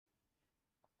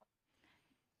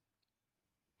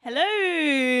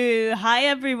Hello. Hi,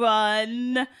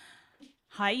 everyone.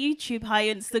 Hi, YouTube. Hi,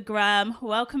 Instagram.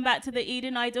 Welcome back to the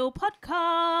Eden Idol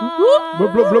podcast.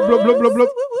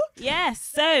 Yes,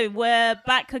 so we're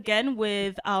back again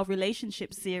with our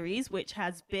relationship series, which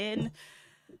has been,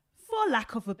 for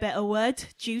lack of a better word,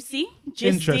 juicy,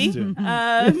 gisty. Interesting.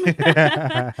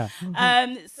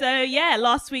 So yeah,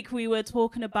 last week we were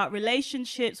talking about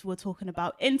relationships. We were talking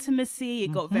about intimacy.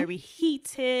 It got very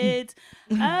heated.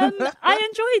 I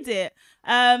enjoyed it.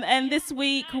 And this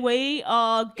week we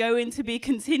are going to be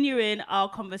continuing our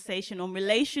conversation on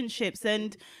relationships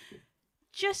and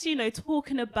just,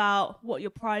 talking about what your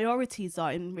priorities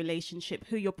are in relationship,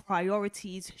 who your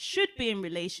priorities should be in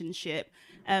relationship,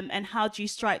 and how do you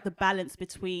strike the balance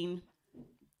between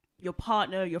your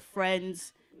partner, your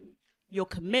friends, your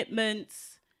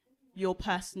commitments, your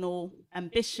personal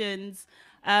ambitions.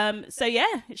 So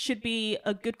yeah, it should be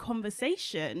a good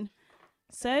conversation.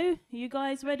 So, you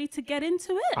guys ready to get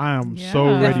into it? I am so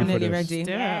ready for Definitely this. ready.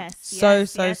 Yes, So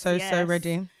yes.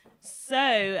 ready.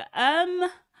 So,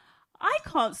 I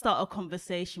can't start a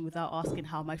conversation without asking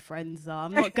how my friends are.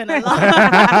 I'm not gonna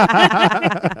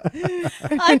lie.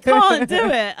 I can't do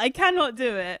it. I cannot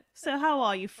do it. So how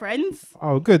are you, friends?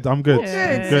 Oh, good. I'm good. Good.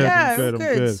 I'm good. Yeah, I'm good. I'm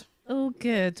good. good. All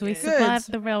good. We Good.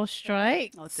 survived the rail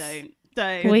strike. Oh,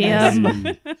 don't. We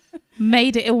Goodness.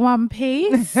 made it in one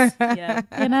piece. Yeah.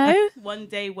 You know, One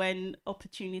day when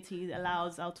opportunity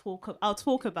allows, I'll talk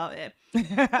about it.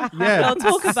 Yeah. I'll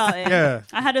talk about it. Yeah.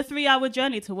 I had a 3-hour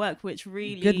journey to work, which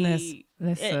really Goodness.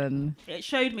 listen. it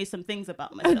showed me some things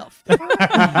about myself. But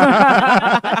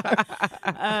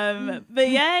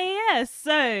yeah.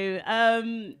 So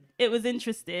it was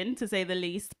interesting to say the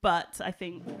least, but I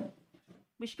think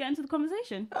we should get into the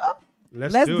conversation.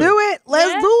 Let's do do it.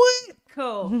 Let's Yeah? do it.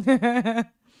 Cool.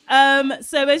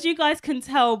 So as you guys can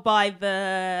tell by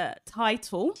the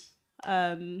title,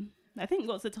 I think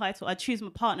what's the title? I choose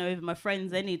my partner over my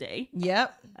friends any day.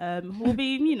 Yep. We'll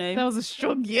be, That was a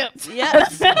strong yep. yeah.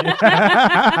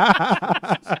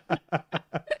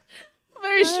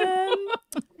 Very strong.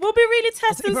 We'll be really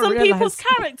testing even some people's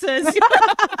realise. characters.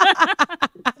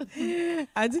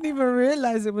 I didn't even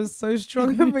realize it was so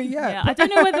strong. But Yeah, I don't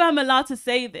know whether I'm allowed to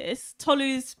say this.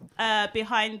 Tolu's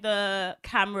behind the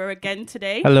camera again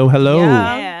today. Hello.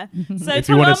 Yeah. So If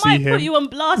you Tolu, wanna I see might him. put you on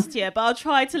blast here, but I'll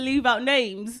try to leave out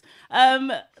names.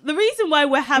 The reason why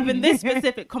we're having this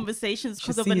specific conversation is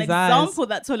because Should of an see his eyes. example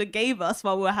that Tolu gave us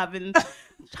while we were having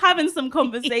some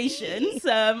conversations.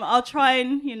 I'll try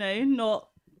and not.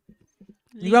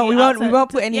 We won't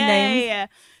put any names. Yeah.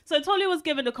 So Tolu was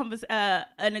given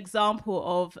an example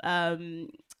of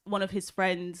one of his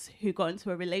friends who got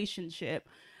into a relationship,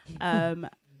 and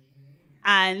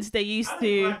they used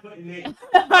to. Come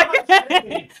on,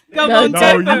 No, you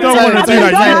don't want to do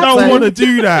that. You Don't don't want to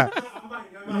do that.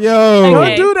 Yo.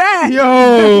 Okay. Don't do that.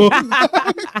 Yo.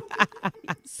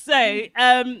 So,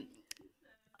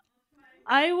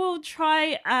 I will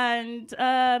try and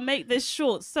make this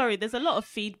short. Sorry, there's a lot of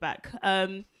feedback.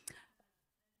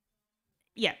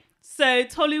 Yeah. So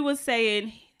Tolu was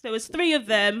saying there was 3 of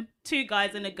them, 2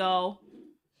 guys and a girl.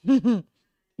 The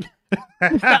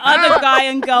other guy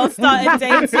and girl started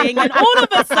dating, and all of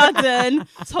a sudden,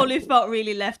 Tolu felt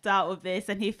really left out of this,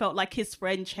 and he felt like his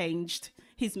friend changed.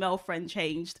 His male friend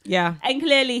changed. Yeah. And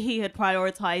clearly he had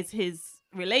prioritized his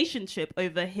relationship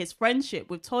over his friendship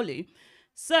with Tolu.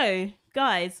 So,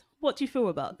 guys, what do you feel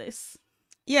about this?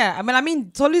 Yeah. I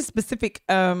mean, Tolu's specific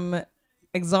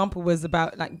example was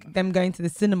about like them going to the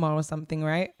cinema or something,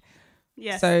 right?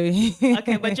 Yes. So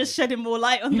Okay, we're just shedding more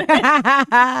light on that.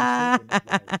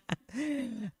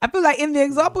 I feel like in the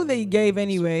example that you gave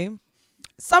anyway,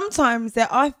 sometimes there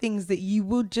are things that you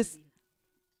will just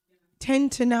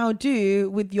tend to now do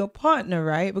with your partner,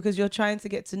 right? Because you're trying to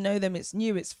get to know them. It's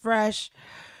new, it's fresh.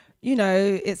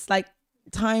 It's like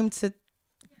time to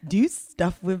do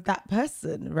stuff with that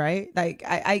person, right? Like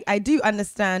I do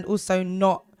understand also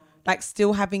not like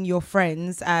still having your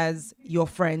friends as your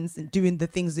friends and doing the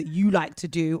things that you like to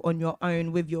do on your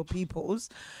own with your peoples.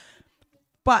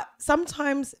 But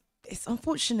sometimes it's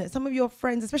unfortunate. Some of your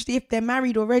friends, especially if they're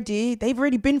married already, they've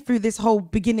already been through this whole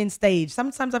beginning stage.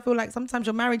 Sometimes I feel like sometimes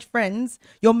your married friends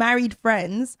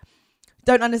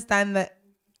don't understand that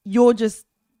you're just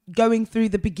going through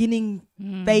the beginning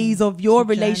phase of your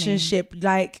relationship.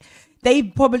 Like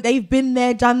they've been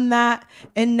there, done that,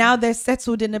 and now they're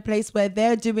settled in a place where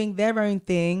they're doing their own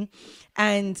thing.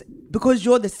 And because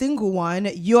you're the single one,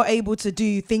 you're able to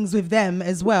do things with them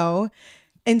as well.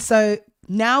 And so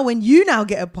now when you now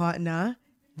get a partner,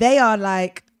 they are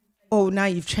like, oh, now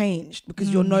you've changed because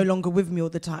you're no longer with me all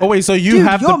the time. Oh wait, so you Dude,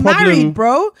 have the you're problem, married,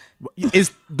 bro.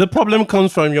 Is the problem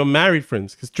comes from your married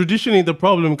friends? Because traditionally the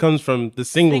problem comes from the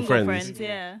single friends.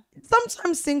 Yeah.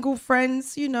 Sometimes single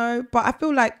friends, you know, but I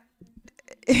feel like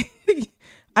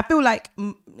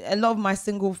a lot of my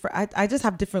single friends, I just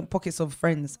have different pockets of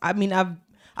friends. I mean,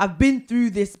 I've been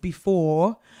through this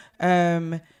before,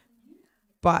 but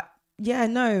yeah,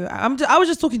 no, I was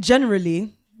just talking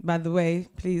generally. By the way,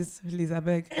 please, I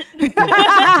beg.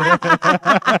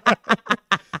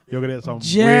 You're gonna get some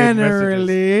weird messages.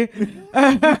 Generally.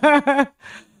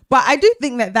 But I do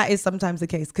think that is sometimes the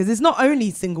case, because it's not only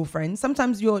single friends.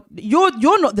 Sometimes you're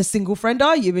not the single friend,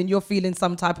 are you? And you're feeling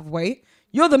some type of way.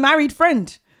 You're the married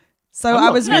friend. So I'm I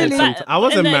not was feeling really. some- I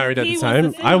wasn't And then married at he the was the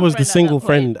time. single I was the friend at single that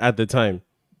friend at the time.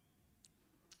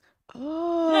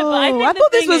 Oh, but I think I the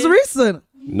thought this thing was is- recent.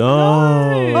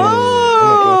 No.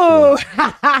 Oh,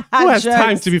 Who has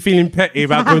time to be feeling petty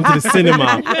about going to the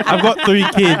cinema? I've got 3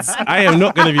 kids. I am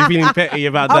not going to be feeling petty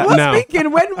about I that was now.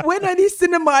 thinking, when are these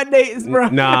cinema dates, bro?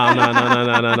 No.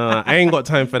 I ain't got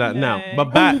time for that now.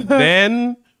 But back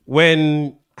then,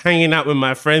 when hanging out with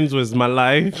my friends was my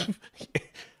life,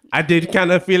 I did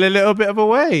kind of feel a little bit of a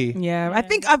way. Yeah, I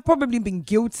think I've probably been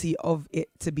guilty of it,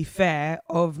 to be fair,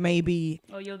 of maybe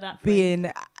Oh, you're that friend.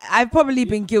 being. I've probably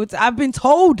been guilty. I've been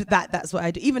told that that's what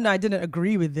I do, even though I didn't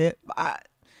agree with it. But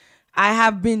I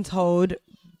have been told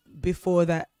before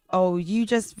that, oh, you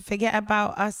just forget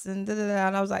about us and da, da, da.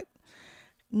 And I was like,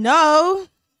 no,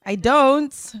 I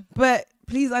don't. But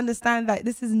please understand that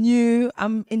this is new.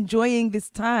 I'm enjoying this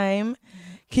time.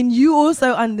 Can you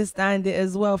also understand it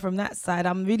as well from that side?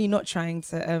 I'm really not trying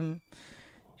to,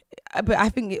 but I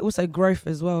think it also growth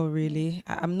as well, really.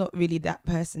 I'm not really that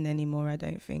person anymore, I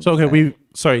don't think. So, okay,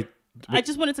 sorry. I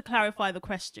just wanted to clarify the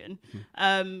question,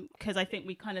 because I think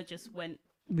we kind of just went.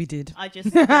 We did. I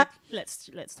just let's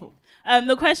talk.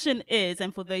 The question is,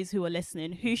 and for those who are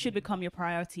listening, who should become your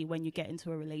priority when you get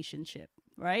into a relationship,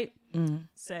 right?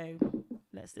 So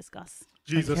let's discuss.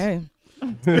 Jesus. Okay.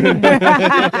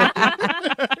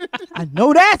 I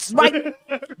know that's right.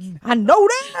 I know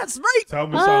that's right. Tell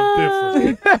me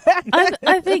something different.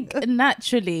 I think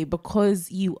naturally,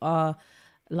 because you are,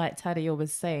 like Tadia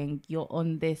was saying, you're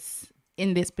on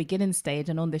in this beginning stage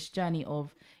and on this journey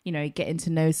of, you know, getting to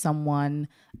know someone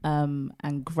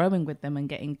and growing with them and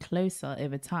getting closer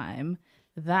over time,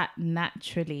 that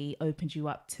naturally opens you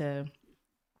up to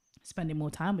spending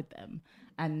more time with them.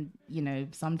 And, you know,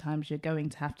 sometimes you're going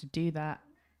to have to do that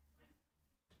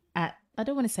at, I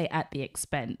don't want to say at the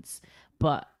expense,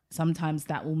 but sometimes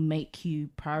that will make you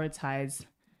prioritize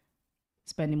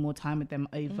spending more time with them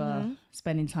over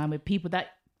spending time with people that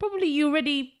probably you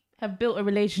already have built a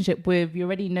relationship with, you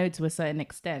already know to a certain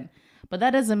extent. But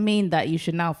that doesn't mean that you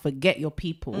should now forget your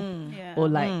people or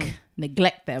like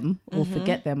neglect them or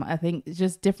forget them. I think it's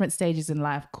just different stages in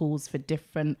life calls for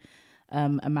different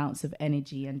amounts of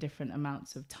energy and different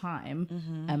amounts of time.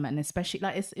 And especially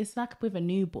like it's like with a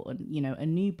newborn, you know, a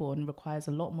newborn requires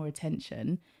a lot more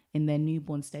attention in their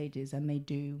newborn stages than they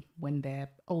do when they're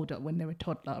older, when they're a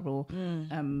toddler or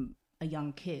a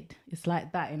young kid. It's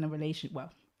like that in a relationship.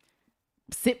 Well,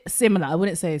 similar. I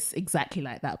wouldn't say it's exactly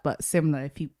like that, but similar,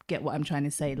 if you get what I'm trying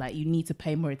to say. Like, you need to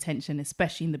pay more attention,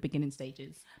 especially in the beginning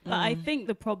stages. But I think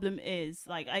the problem is,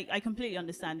 like, I completely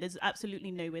understand. There's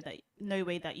absolutely no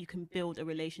way that you can build a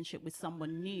relationship with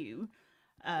someone new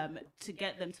to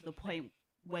get them to the point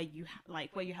where you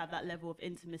have that level of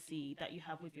intimacy that you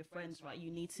have with your friends, right?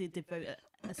 You need to devote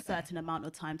a certain amount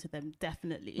of time to them,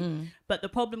 definitely. But the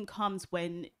problem comes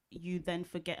when you then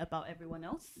forget about everyone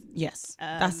else. Yes,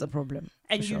 that's the problem.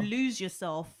 And you lose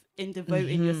yourself in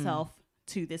devoting yourself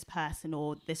to this person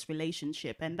or this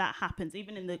relationship. And that happens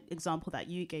even in the example that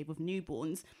you gave of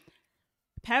newborns.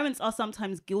 Parents are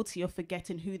sometimes guilty of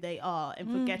forgetting who they are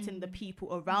and forgetting the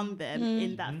people around them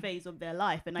in that phase of their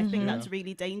life. And I think that's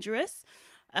really dangerous.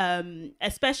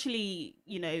 Especially,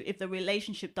 you know, if the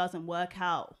relationship doesn't work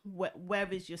out,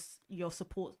 where is your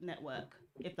support network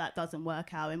if that doesn't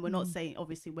work out? And we're not saying,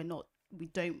 obviously, we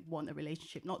don't want a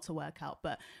relationship not to work out,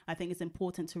 but I think it's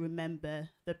important to remember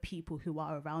the people who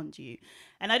are around you.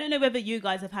 And I don't know whether you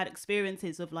guys have had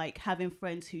experiences of like having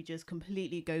friends who just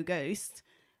completely go ghost,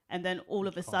 and then all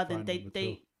of a sudden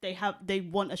they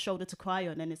want a shoulder to cry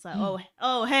on, and it's like,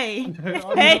 oh hey,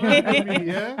 hey.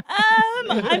 Yeah. Oh,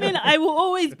 I mean, I will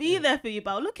always be there for you,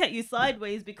 but I'll look at you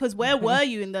sideways because where were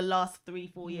you in the last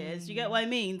 3-4 years? You get what I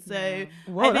mean? So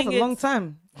Whoa, I that's think a long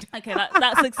time. Okay,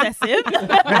 that's excessive.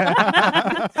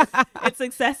 It's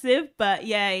excessive, but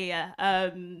yeah.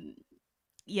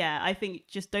 I think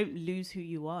just don't lose who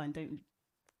you are and don't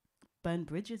burn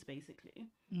bridges, basically.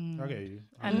 Okay.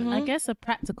 And I guess a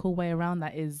practical way around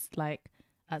that is like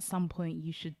at some point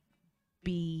you should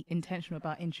be intentional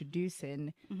about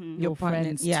introducing your partner,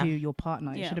 friends yeah. to your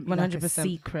partner. It Yeah. shouldn't be like a 100%.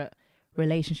 secret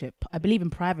relationship. I believe in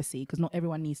privacy because not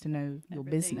everyone needs to know your Everything,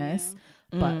 business.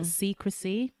 But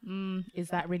secrecy, is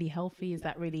that really healthy? Is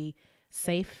that really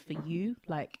safe for you?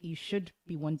 Like you should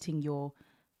be wanting your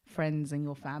friends and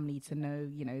your family to know,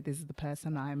 you know, this is the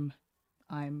person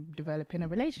I'm developing a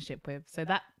relationship with. So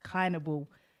that kind of will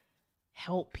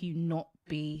help you not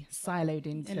be siloed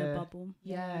into In a bubble.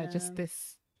 Yeah, just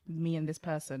this me and this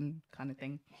person kind of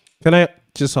thing. Can I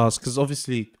just ask? Because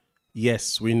obviously,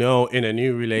 yes, we know in a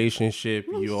new relationship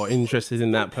you're interested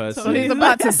in that person. He's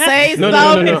about to say No,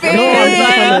 I'm just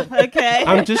trying to, Okay.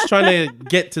 I'm just trying to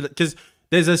get to because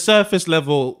there's a surface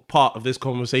level part of this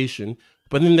conversation,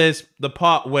 but then there's the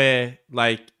part where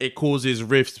like it causes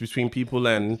rifts between people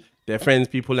and their friends,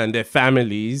 people and their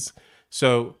families.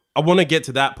 So I want to get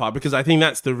to that part because I think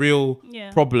that's the real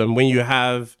problem when you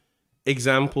have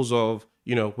examples of,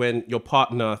 you know, when your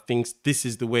partner thinks this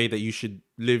is the way that you should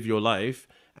live your life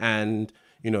and,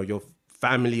 you know, your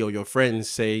family or your friends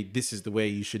say this is the way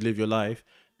you should live your life,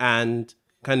 and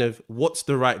kind of what's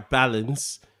the right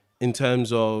balance in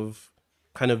terms of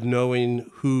kind of knowing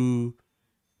who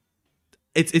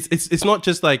it's not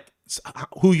just like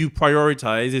who you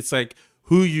prioritize, it's like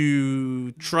who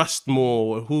you trust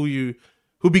more, who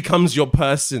becomes your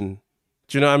person.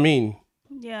 Do you know what I mean?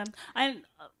 Yeah. And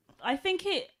I think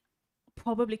it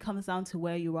probably comes down to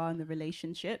where you are in the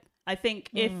relationship. I think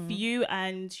if you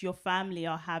and your family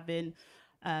are having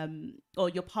or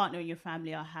your partner and your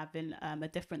family are having a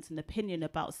difference in opinion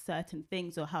about certain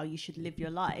things or how you should live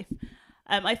your life,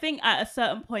 I think at a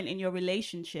certain point in your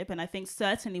relationship, and I think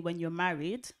certainly when you're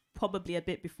married, probably a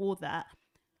bit before that,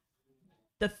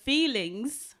 the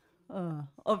feelings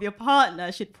of your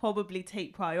partner should probably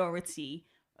take priority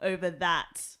over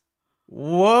that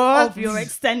What? of your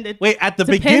extended. Wait, at the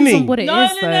Depends beginning. on what it No,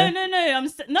 is, no, though. no, no, no.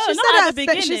 Not said at that, the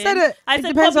beginning. she said it I said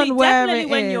depends probably on where definitely it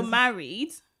when is. you're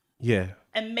married, Yeah.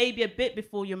 and maybe a bit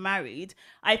before you're married.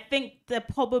 I think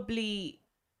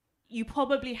you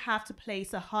probably have to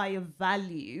place a higher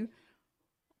value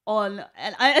on.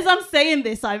 And as I'm saying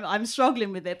this, I'm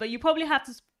struggling with it, but you probably have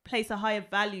to place a higher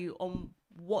value on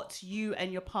what you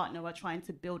and your partner are trying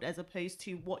to build, as opposed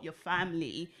to what your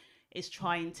family is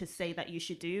trying to say that you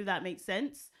should do. That makes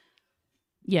sense.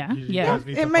 Yeah, You yeah. guys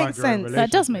need It to makes find your own sense.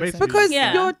 That does relationship. make sense. Basically, Because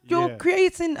Yeah. you're Yeah.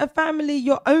 creating a family,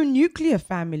 your own nuclear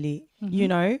family. You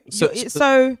know, So-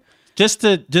 so Just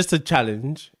to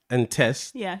challenge and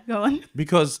test, Yeah, go on.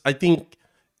 because I think,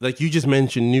 like you just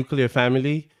mentioned, nuclear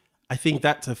family. I think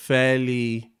that's a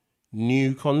fairly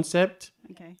new concept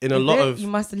Okay. in a lot of. you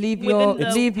must leave Within your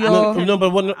the- leave I your. mean, No,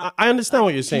 but I understand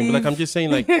what you're saying, but like I'm just saying,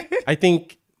 like I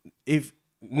think if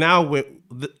now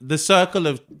the circle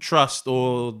of trust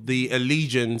or the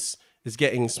allegiance is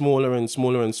getting smaller and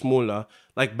smaller and smaller.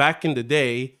 Like back in the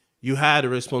day, you had a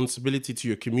responsibility to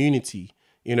your community.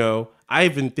 You know, I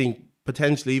even think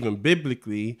potentially even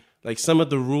biblically, like some of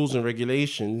the rules and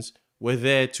regulations were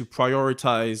there to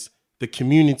prioritize the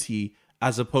community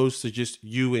as opposed to just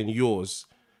you and yours.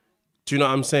 Do you know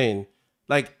what I'm saying?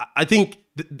 Like, I think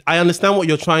I understand what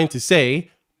you're trying to say,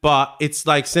 but it's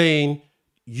like saying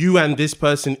you and this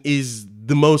person is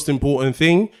the most important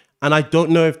thing. And I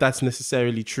don't know if that's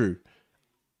necessarily true.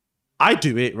 I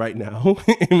do it right now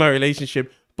in my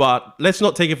relationship, but let's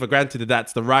not take it for granted that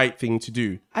that's the right thing to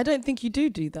do. I don't think you do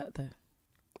that though.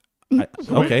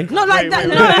 Okay. Not like Wait, that.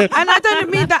 wait, No, wait. and I don't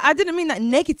mean that. I didn't mean that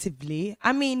negatively.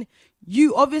 I mean,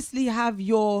 you obviously have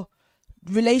your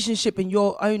relationship in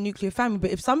your own nuclear family,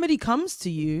 but if somebody comes to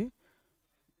you,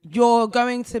 you're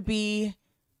going to be.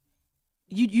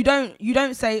 You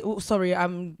don't say, oh, sorry,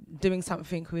 I'm doing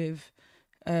something with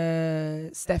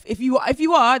Steph. If you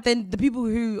are, then the people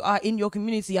who are in your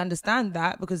community understand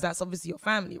that, because that's obviously your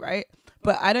family, right?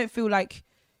 But I don't feel like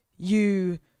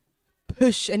you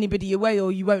push anybody away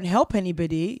or you won't help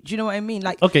anybody. Do you know what I mean?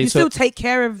 Like, Okay, you so- still take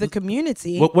care of the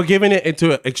community. We're giving it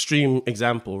into an extreme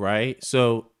example, right?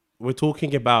 So we're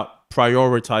talking about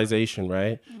prioritization,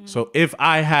 right? So if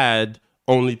I had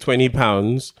only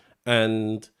 £20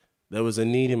 and there was a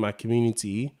need in my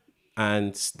community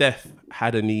and Steph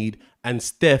had a need, and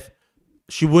Steph,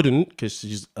 she wouldn't because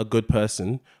she's a good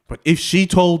person, but if she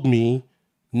told me,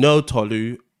 no,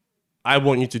 Tolu, I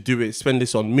want you to do it, spend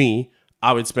this on me,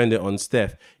 I would spend it on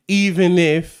Steph, even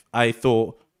if I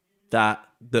thought that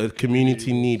the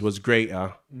community need was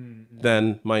greater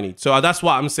than my need. So that's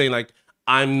what I'm saying. Like,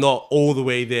 I'm not all the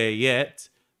way there yet,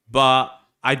 but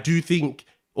I do think, Is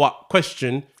that in what that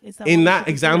you should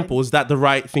be example, doing? is that the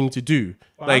right thing to do?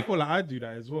 But Like, I feel like I do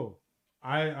that as well.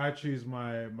 I choose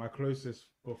my closest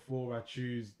before I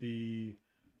choose the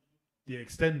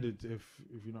extended. If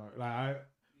you know, like I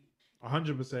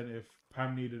 100%. If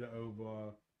Pam needed it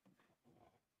over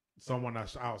someone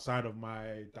that's outside of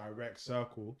my direct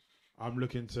circle, I'm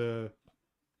looking to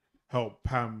help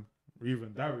Pam or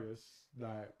even Darius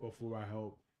like before I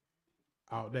help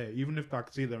out there. Even if I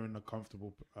can see they're in a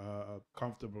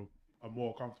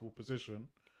more comfortable position,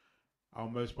 I'll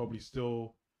most probably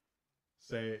still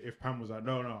say, if Pam was like,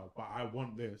 no, but I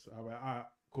want this, I'm like, all right,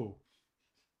 cool.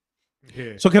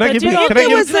 Here. So can I give?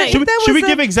 Should we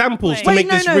give examples to make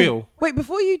this real? Wait,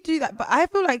 before you do that, but I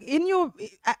feel like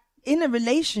in a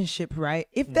relationship, right?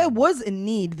 If there was a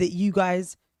need that you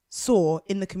guys saw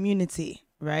in the community,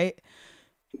 right?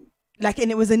 Like,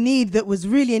 and it was a need that was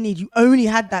really a need. You only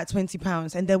had that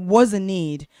 £20, and there was a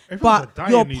need, but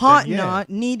your partner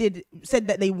said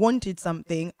that they wanted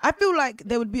something. I feel like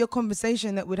there would be a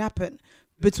conversation that would happen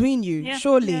between you,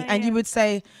 surely, and you would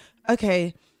say,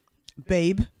 "Okay,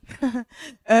 babe." I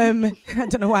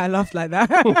don't know why I laughed like that,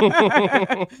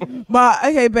 but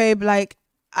okay, babe. Like,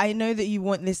 I know that you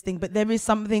want this thing, but there is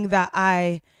something that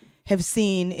I have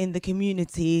seen in the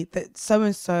community that so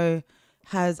and so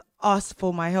has asked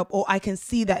for my help, or I can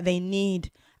see that they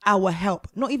need our help,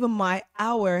 not even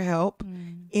our help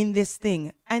in this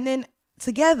thing. And then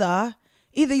together,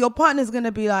 either your partner's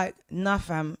gonna be like, nah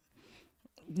fam,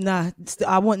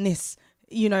 I want this,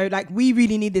 you know, like, we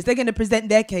really need this. They're gonna present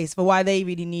their case for why they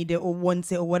really need it or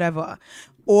want it or whatever,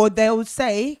 or they'll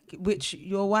say, which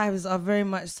your wives are very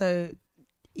much so,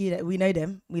 you know, we know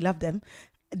them, we love them,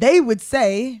 they would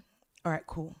say, all right,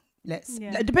 cool, let's,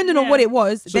 depending on what it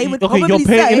was, So they would probably you're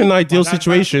say, painting an ideal That's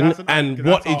situation that's and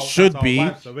what it should be,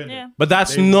 Yeah. but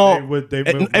that's They not. would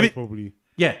probably.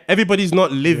 Yeah, everybody's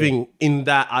not living in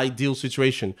that ideal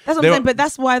situation. that's what I'm saying, but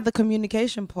that's why the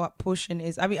communication portion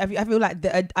is. I mean, I feel like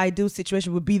the ideal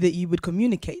situation would be that you would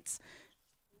communicate.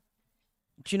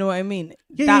 Do you know what I mean?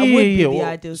 That would be the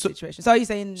ideal situation. So are you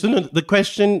saying? So no, the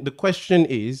question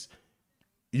is,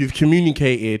 you've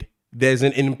communicated. There's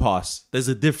an impasse. There's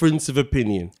a difference of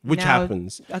opinion, which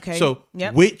happens. Okay. So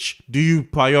which do you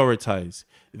prioritize?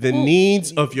 The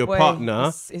needs of your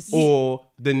partner or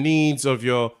the needs of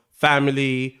your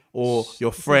family or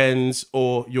your friends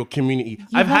or your community?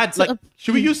 I've had, like,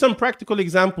 should we use some practical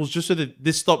examples just so that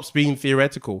this stops being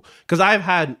theoretical? Because I've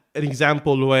had an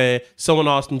example where someone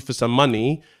asked me for some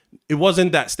money. It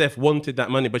wasn't that Steph wanted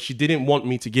that money, but she didn't want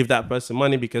me to give that person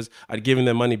money because I'd given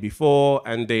them money before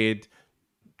and they'd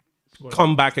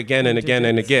come back again and again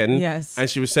and again. Yes. And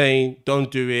she was saying, don't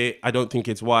do it. I don't think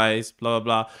it's wise, blah,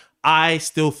 blah, blah. I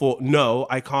still thought, no,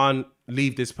 I can't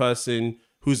leave this person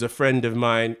who's a friend of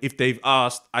mine. If they've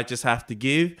asked, I just have to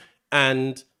give.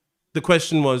 And the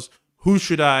question was, who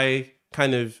should I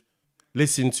kind of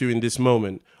listen to in this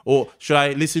moment? Or should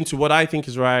I listen to what I think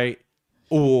is right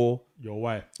or your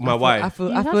wife? My wife. I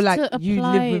feel like you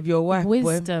live with your wife.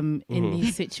 Wisdom in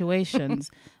these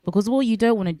situations, because what you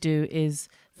don't want to do is,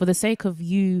 for the sake of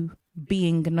you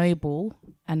being noble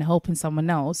and helping someone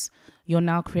else, you're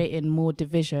now creating more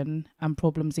division and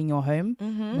problems in your home,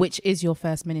 which is your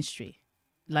first ministry.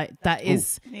 Like, that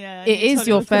is, it is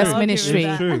your first ministry.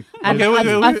 And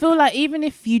I feel like even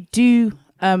if you do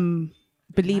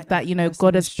believe that, you know,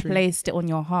 God has placed it on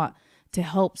your heart to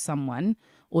help someone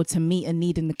or to meet a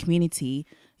need in the community,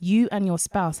 you and your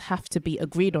spouse have to be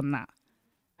agreed on that.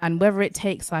 And whether it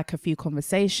takes like a few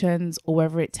conversations or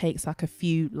whether it takes like a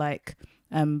few like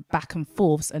back and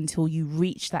forths until you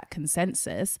reach that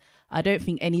consensus, I don't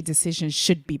think any decision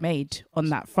should be made on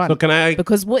that front. So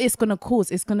because what it's going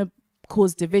to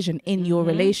cause division in your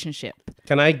relationship.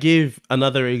 Can I give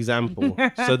another example?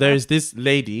 So there's this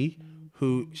lady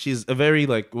who, she's a very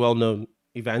like well-known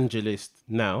evangelist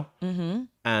now.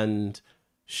 And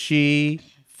she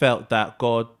felt that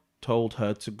God told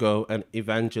her to go and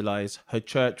evangelize. Her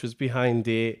church was behind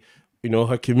it. You know,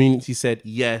 her community said,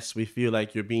 yes, we feel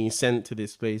like you're being sent to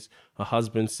this place. Her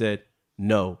husband said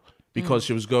no, because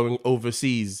she was going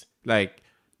overseas. Like,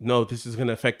 no, this is going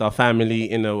to affect our family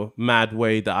in a mad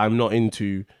way that I'm not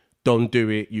into. Don't do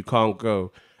it. You can't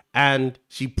go. And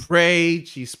she prayed.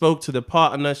 She spoke to the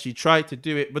partner. She tried to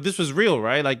do it. But this was real,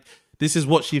 right? Like, this is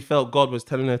what she felt God was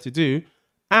telling her to do.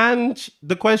 And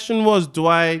the question was, do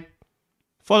I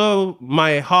follow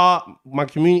my heart, my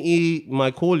community, my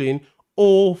calling,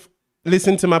 or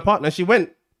listen to my partner? She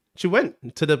went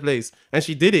to the place and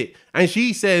she did it. And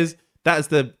she says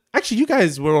actually, you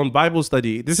guys were on Bible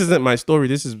study. This isn't my story.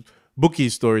 This is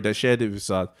Bookie's story that shared it with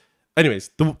us. Anyways,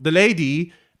 the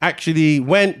lady actually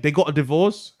went, they got a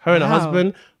divorce, her and her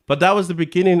husband. But that was the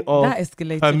beginning of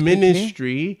her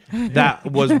ministry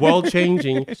that was world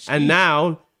changing. And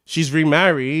now she's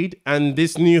remarried and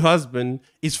this new husband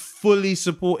is fully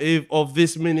supportive of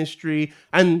this ministry.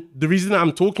 And the reason that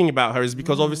I'm talking about her is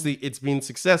because obviously it's been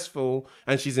successful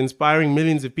and she's inspiring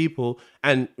millions of people.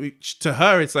 And to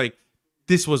her, it's like,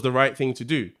 this was the right thing to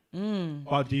do.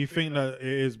 But do you think that it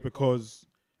is because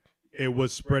it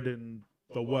was spreading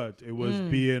the word? It was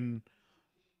being,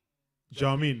 do you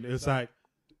know what I mean? It's like,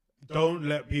 don't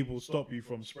let people stop you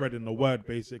from spreading the word,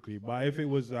 basically. But if it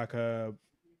was like a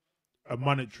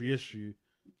monetary issue,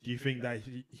 do you think that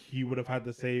he would have had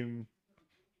the same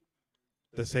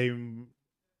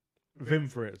vim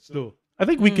for it still? I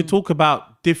think we could talk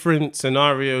about different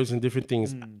scenarios and different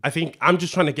things. I think I'm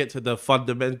just trying to get to the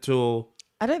fundamental.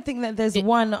 I don't think that there's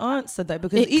one answer though,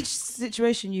 because each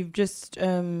situation you've just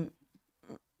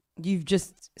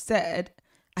said,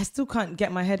 I still can't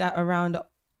get my head out around.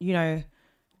 You know,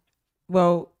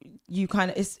 well, you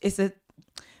kind of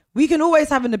we can always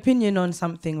have an opinion on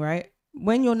something, right?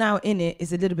 When you're now in it,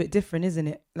 it's a little bit different, isn't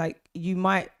it? Like you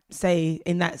might say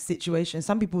in that situation,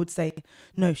 some people would say,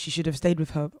 no, she should have stayed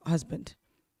with her husband.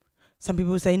 Some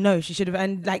people would say, no, she should have.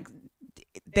 And like,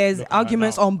 there's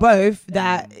arguments on both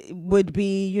that would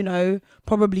be, you know,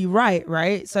 probably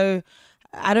right? So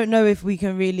I don't know if we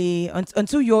can really,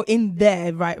 until you're in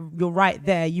there, right? You're right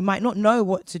there. You might not know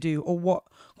what to do or what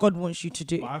God wants you to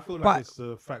do. But I feel like it's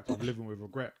the fact of living with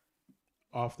regret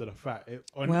after the fact.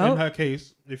 In her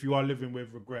case, if you are living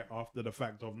with regret after the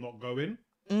fact of not going.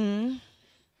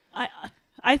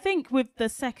 I think with the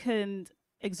second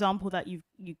example that you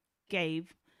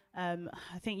gave, I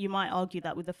think you might argue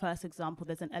that with the first example,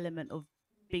 there's an element of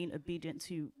being obedient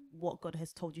to what God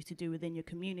has told you to do within your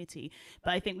community.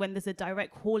 But I think when there's a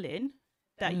direct call in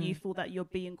that you feel that you're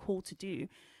being called to do,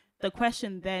 the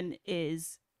question then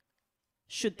is,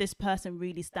 should this person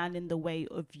really stand in the way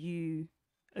of you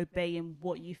obeying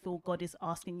what you feel God is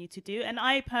asking you to do? And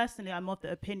I personally, I'm of the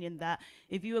opinion that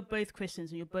if you are both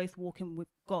Christians and you're both walking with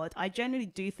God, I generally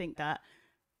do think that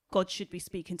God should be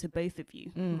speaking to both of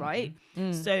you, right?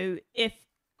 So if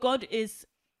God is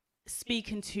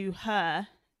speaking to her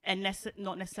and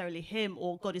not necessarily him,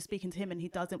 or God is speaking to him and he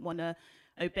doesn't want to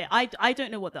obey, I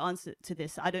don't know what the answer to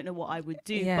this, I don't know what I would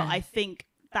do, but I think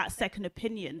that second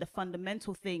opinion, the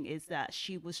fundamental thing is that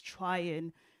she was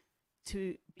trying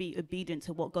to be obedient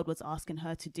to what God was asking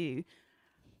her to do.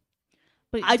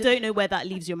 But I don't know where that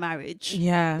leaves your marriage.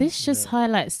 Yeah. This just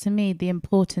highlights to me the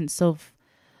importance of,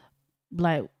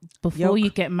 like, before you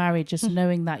get married, just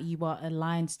knowing that you are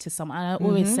aligned to someone. I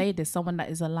always say this, someone that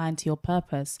is aligned to your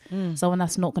purpose, someone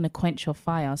that's not going to quench your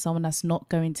fire, someone that's not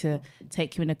going to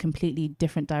take you in a completely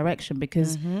different direction,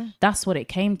 because that's what it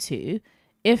came to.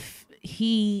 If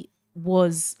he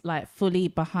was like fully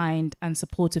behind and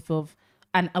supportive of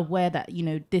and aware that, you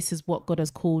know, this is what God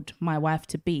has called my wife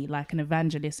to be, like an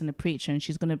evangelist and a preacher, and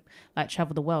she's going to like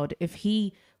travel the world. If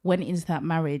he went into that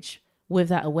marriage with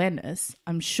that awareness,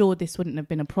 I'm sure this wouldn't have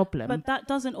been a problem. But that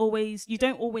doesn't always, you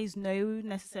don't always know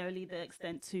necessarily the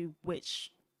extent to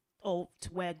which or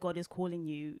to where God is calling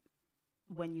you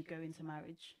when you go into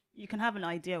marriage. You can have an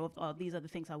idea of, oh, these are the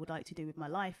things I would like to do with my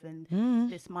life,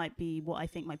 and this might be what I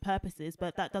think my purpose is,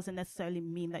 but that doesn't necessarily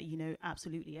mean that you know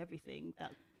absolutely everything.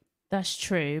 That's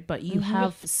true, but you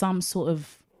have some sort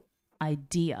of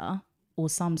idea or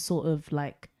some sort of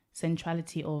like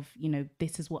centrality of, you know,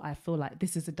 this is what I feel like,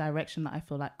 this is the direction that I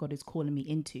feel like God is calling me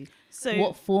into. So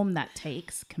what form that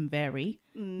takes can vary.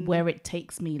 Where it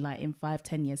takes me like in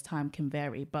 5-10 years time can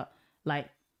vary, but like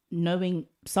knowing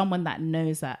someone that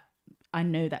knows that I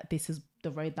know that this is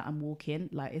the road that I'm walking,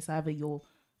 like it's either you're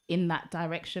in that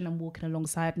direction and walking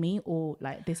alongside me, or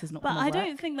like this is not gonna work.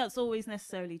 Don't think that's always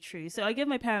necessarily true. So I give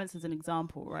my parents as an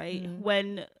example, right?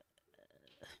 When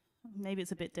maybe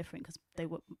it's a bit different because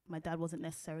my dad wasn't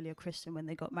necessarily a Christian when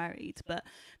they got married, but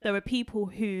there are people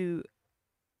who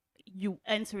you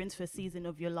enter into a season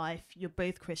of your life, you're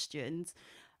both Christians.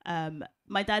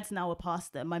 My dad's now a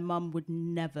pastor. My mum would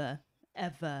never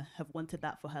ever have wanted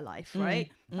that for her life, right?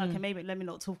 Okay, maybe let me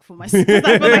not talk for myself.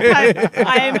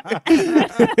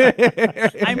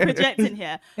 I'm projecting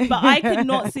here, but I could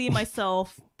not see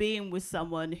myself being with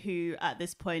someone who at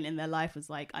this point in their life was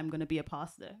like, I'm gonna be a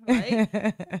pastor, right?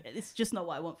 It's just not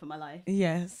what I want for my life.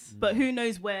 Yes, but who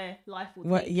knows where life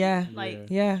will take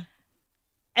you.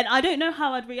 And I don't know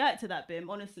how I'd react to that, Bim,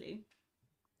 honestly.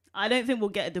 I don't think we'll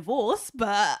get a divorce,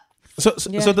 but that's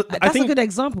I think a good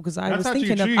example, because I was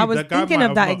thinking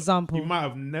of that example. He might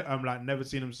have never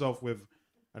seen himself with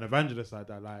an evangelist like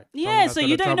that. Like, so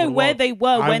you don't know where they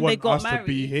were when they got married. To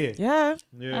be here. Yeah,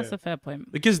 that's a fair point.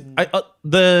 Because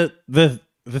the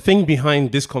thing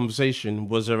behind this conversation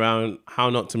was around how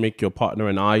not to make your partner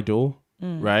an idol,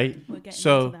 right? We're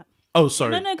getting into that. Oh,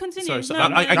 sorry. No, continue. Sorry, so No,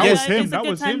 I That guess was him. it's a That good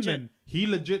was him. tangent. Then he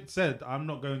legit said, "I'm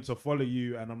not going to follow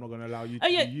you, and I'm not going to allow you to Oh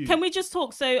yeah, be you." can we just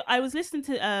talk? So I was listening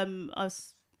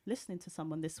to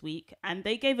someone this week, and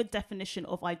they gave a definition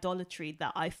of idolatry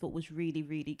that I thought was really,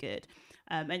 really good.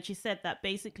 And she said that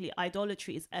basically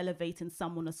idolatry is elevating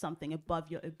someone or something above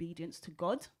your obedience to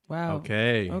God. Wow.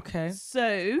 Okay.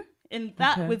 So in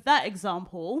that, Okay. with that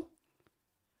example,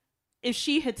 if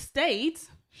she had stayed,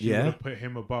 She Yeah. would have put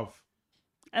him above.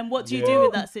 and what do you Yeah. do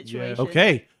with that situation?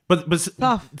 Okay. But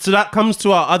Tough. so that comes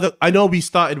to our other. I know we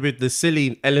started with the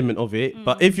silly element of it,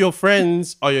 but if your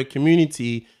friends are your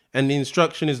community and the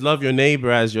instruction is love your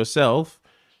neighbor as yourself,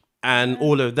 and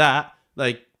all of that,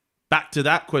 like back to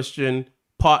that question,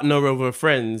 partner over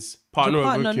friends, partner Your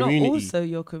partner, over not community. also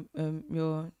your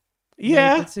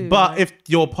Yeah, neighbor too, but right? if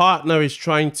your partner is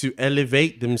trying to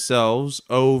elevate themselves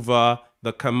over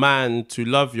the command to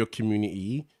love your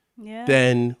community, Yeah.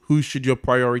 then who should your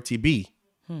priority be?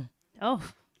 Oh,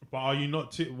 But are you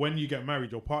not? When you get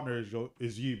married, your partner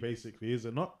is you basically, is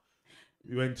it not?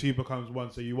 When two becomes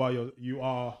one, so you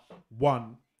are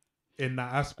one in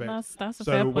that aspect. That's a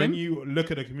So fair when point. you look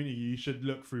at a community, you should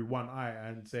look through one eye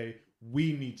and say,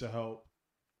 we need to help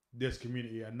this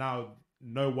community, and now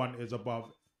no one is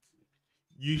above.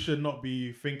 You should not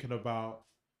be thinking about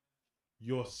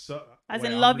yourself. as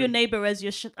in love your neighbor as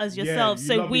as yourself. you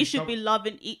So love we each should other. be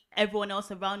loving everyone else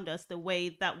around us the way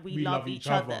that we love each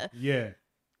other. Yeah.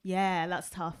 Yeah, that's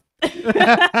tough. That's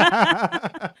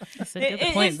a good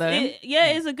point, though. Yeah,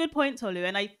 it's a good point, Tolu,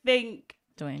 and I think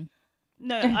Dwayne.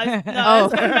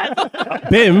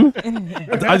 Bim,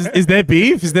 is there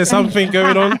beef? Is there something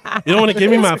going on? You don't want to give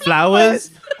me my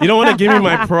flowers? You don't want to give me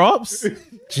my props?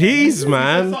 Jeez,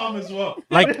 man.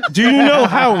 Like, do you know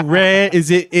how rare it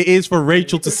is for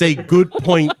Rachel to say good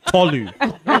point, Tolu?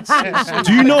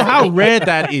 Do you know how rare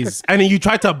that is? And then you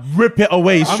try to rip it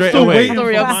away straight away.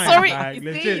 I'm sorry.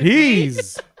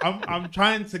 Jeez. I'm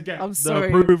trying to get I'm the sorry.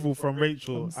 approval from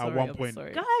Rachel I'm sorry, at one I'm point.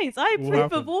 sorry. guys, I What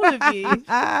approve of all of you. Maybe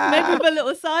with a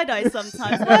little side eye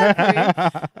sometimes.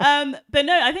 But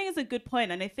no, I think it's a good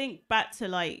point, and I think back to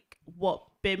like what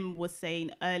Bim was saying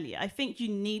earlier. I think you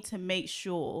need to make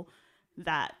sure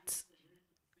that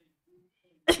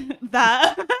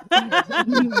that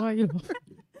Why are you laughing?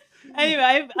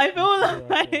 anyway,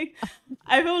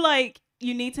 I feel like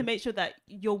you need to make sure that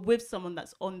you're with someone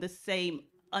that's on the same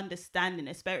understanding,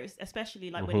 especially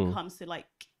like when it comes to like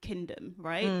kingdom,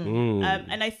 right?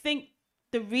 And I think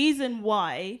the reason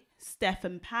why Steph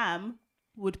and Pam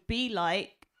would be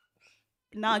like,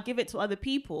 nah, give it to other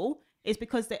people, is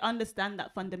because they understand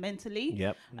that fundamentally.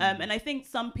 Yep. And I think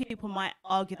some people might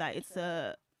argue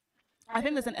that I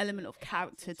think there's an element of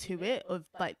character to it, of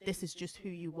like, this is just who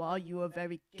you are. You're a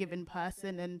very given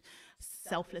person and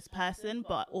selfless person.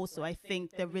 But also I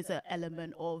think there is an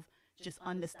element of just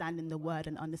understanding the word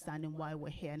and understanding why we're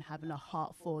here and having a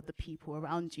heart for the people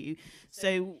around you.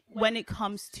 So when it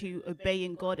comes to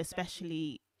obeying God,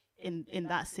 especially in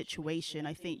that situation,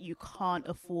 I think you can't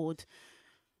afford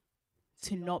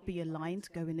to not be aligned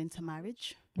going into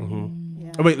marriage.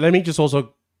 Yeah. Oh, wait, let me just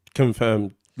also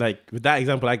confirm, like with that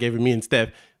example I gave of me and Steph,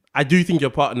 I do think your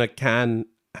partner can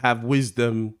have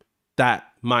wisdom that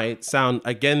might sound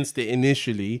against it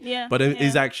initially, Yeah, but it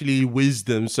is yeah. actually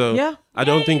wisdom. So Yeah. I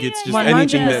don't think it's just 100%.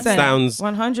 anything that sounds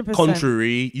 100%.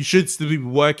 contrary. You should still be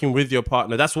working with your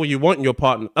partner. That's what you want in your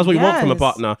partner. That's what you want from a Yes.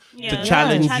 partner, Yeah. to Yeah.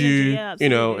 challenge Challenge you, you, yeah, you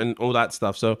know, absolutely. and all that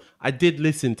stuff. So I did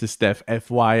listen to Steph,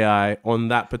 FYI, on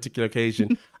that particular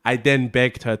occasion. I then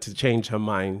begged her to change her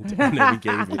mind, and then we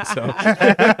gave it. So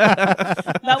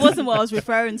That wasn't what I was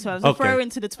referring to. I was Okay. referring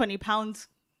to the £20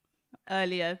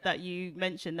 earlier that you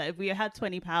mentioned, that if we had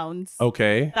 £20,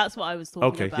 okay. that's what I was talking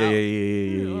Okay, about.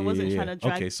 yeah. I wasn't trying to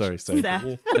drag Okay, sorry. Steph.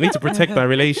 I need to protect my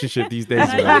relationship these days,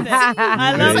 I love man. it.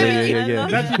 I love Yeah, it. yeah, I yeah. love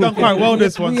He's it. actually done quite well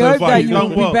this one We so hope far. that He's you will done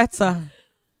be well. better.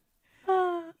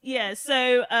 Yeah,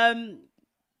 so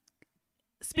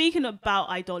speaking about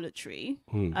idolatry,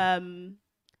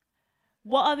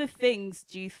 what other things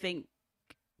do you think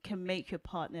can make your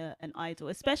partner an idol?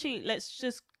 Especially, let's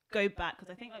just go back,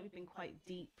 because I think like we've been quite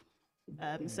deep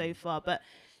so far, but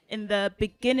in the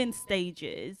beginning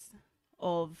stages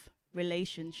of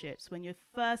relationships, when you're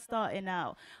first starting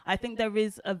out, I think there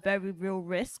is a very real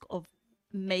risk of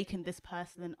making this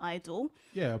person an idol.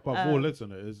 Yeah, but all,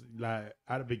 isn't it? Is like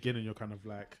at the beginning, you're kind of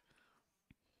like,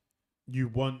 you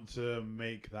want to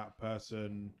make that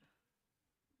person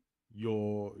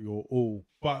your all,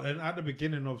 but then at the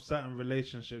beginning of certain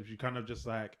relationships, you kind of just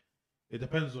like, it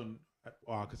depends on,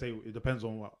 or I could say it depends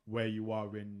on where you are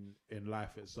in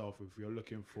life itself. If you're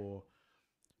looking for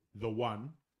the one,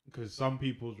 because some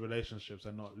people's relationships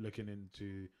are not looking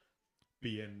into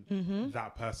being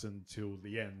that person till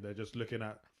the end. They're just looking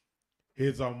at,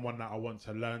 here's one that I want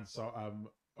to learn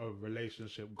a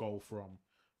relationship goal from,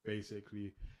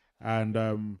 basically. And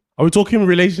Are we talking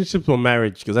relationships or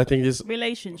marriage? Because I think this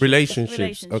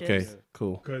Relationships. Okay,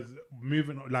 cool. because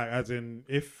moving on, like, as in,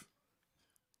 if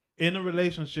in a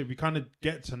relationship you kind of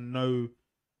get to know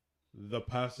the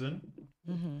person,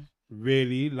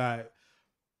 really, like,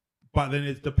 but then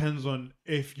it depends on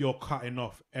if you're cutting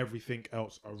off everything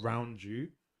else around you,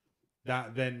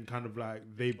 that then kind of like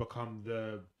they become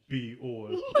the be all.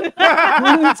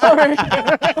 Sorry.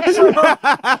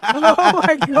 Oh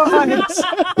my god.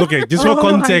 Okay, just for Oh my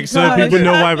context, so gosh. people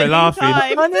know why we're laughing.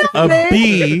 A Honestly,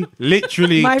 bee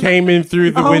literally My- came in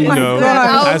through the Oh my window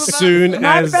gosh. as soon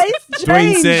My as face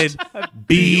Dwayne changed. said,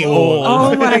 "Be all."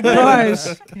 Oh my gosh.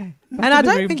 And I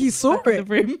don't think he saw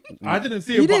it. I didn't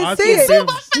see You it, but didn't I see saw it? him.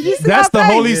 Did you see That's my the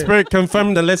face? Holy Spirit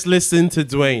confirmed that. Let's listen to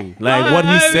Dwayne, like what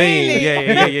he's saying.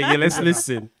 really? Yeah. Let's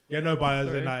listen. Yeah, no, but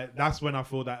as in, like, that's when I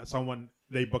feel that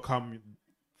they become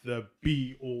the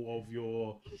be all of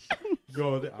your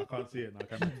I can't see it now,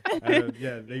 can I?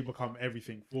 Yeah, they become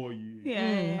everything for you.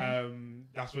 Yeah.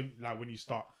 That's when, like, when you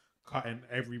start cutting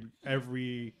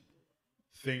every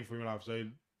thing from your life. So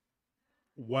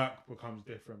work becomes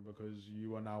different because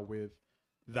you are now with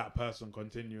that person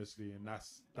continuously, and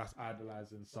that's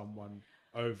idolizing someone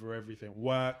over everything.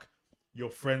 Work, your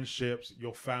friendships,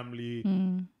 your family,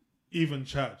 even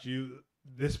church.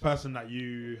 This person that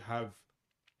you're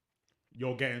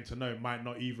getting to know might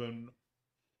not even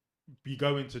be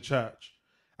going to church,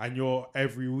 and you're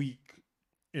every week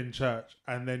in church,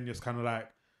 and then just kind of like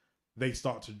they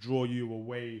start to draw you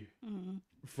away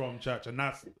from church, and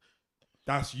that's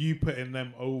you putting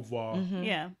them over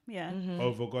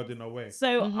over God in a way.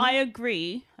 So I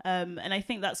agree, and I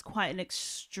think that's quite an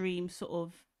extreme sort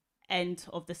of end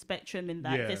of the spectrum in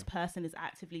that this person is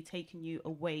actively taking you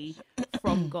away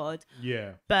from God.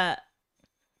 Yeah. But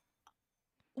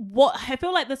what I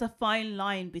feel like there's a fine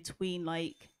line between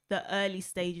like the early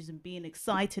stages and being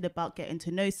excited about getting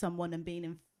to know someone and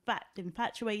being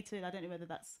infatuated. I don't know whether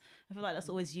I feel like that's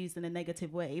always used in a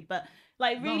negative way, but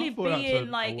like really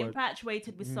being like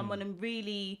infatuated with someone and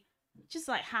really just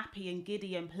like happy and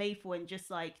giddy and playful, and just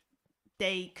like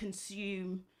they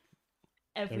consume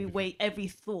every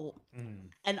thought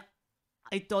and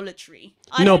idolatry.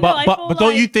 But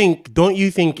don't you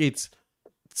think it's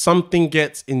something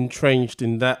gets entrenched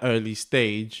in that early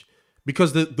stage,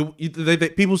 because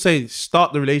the people say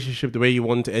start the relationship the way you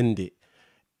want to end it.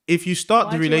 If you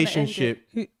start the relationship,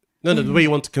 the way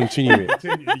you want to continue it.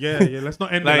 Yeah, let's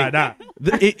not end it like that.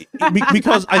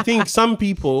 Because I think some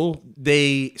people,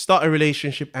 they start a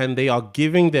relationship and they are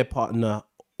giving their partner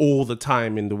all the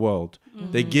time in the world.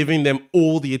 They're giving them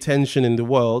all the attention in the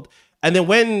world. And then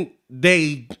when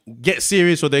they get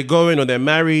serious, or they're going, or they're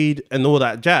married and all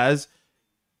that jazz,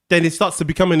 then it starts to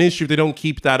become an issue if they don't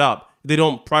keep that up. They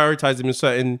don't prioritize them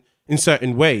in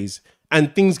certain ways,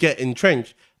 and things get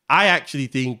entrenched. I actually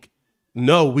think,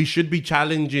 no, we should be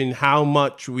challenging how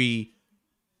much we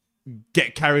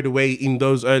get carried away in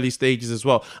those early stages as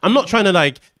well. I'm not trying to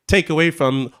like take away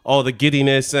from all the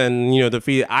giddiness and, the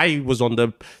feel. I was on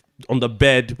the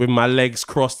bed with my legs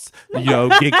crossed,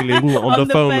 giggling on the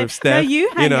phone bed. with Steph. No, you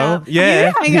hang up.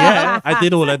 Yeah, I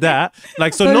did all of that.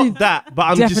 Like, so not that, but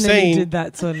I'm just Definitely saying. did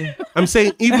that, Tony. I'm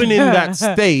saying even in that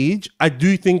stage, I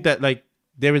do think that like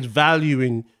there is value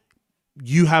in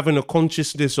you having a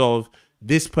consciousness of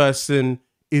this person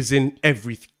is in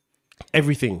everything.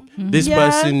 This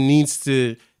person needs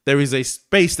to. There is a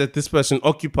space that this person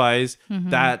occupies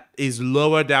that is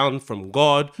lower down from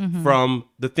God, from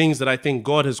the things that I think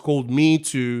God has called me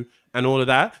to, and all of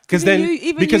that. Because then,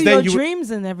 your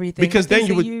dreams and everything. Because then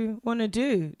you want to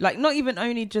do, like, not even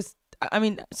only just. I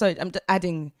mean, sorry, I'm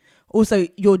adding also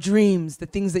your dreams, the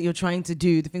things that you're trying to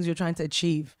do, the things you're trying to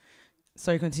achieve.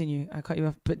 Sorry, continue. I cut you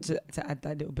off, but to add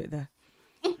that little bit there.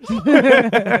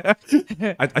 I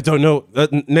don't know.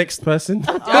 Next person.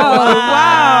 Oh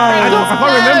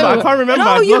wow! I can't remember. No,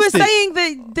 I've you were lost it. saying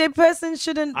that the person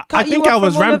shouldn't. I think I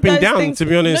was ramping down, to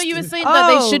be honest. No, you were saying that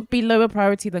they should be lower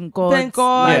priority than God. Than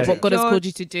God. Like what God has called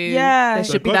you to do. Yeah. There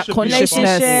So should be God that should be consciousness.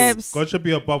 relationships. God should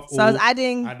be above all. So I was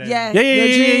adding, and then- your Yeah.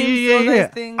 dreams, all those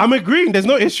things. I'm agreeing. There's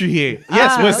no issue here.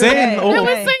 Yes, we're okay. saying. No, No, Okay.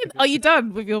 we're saying, are you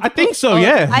done with your? I think so.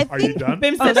 Yeah. Are you done?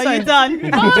 Bim said, "Are sorry. you done?" We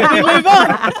move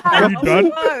on. Are you done?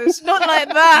 No, not like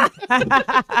that.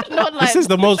 Not like This is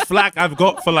the most flack I've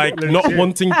got for like not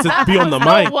wanting to be on the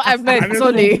not mic. what I And meant, it's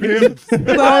Tony. all him.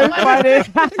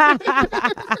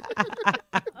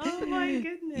 Oh my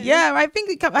goodness. Yeah, I think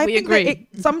We that agree. it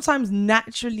sometimes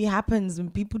naturally happens when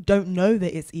people don't know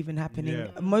that it's even happening. Yeah.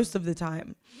 Most of the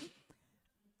time,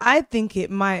 I think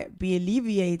it might be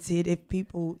alleviated if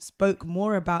people spoke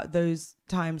more about those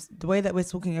times the way that we're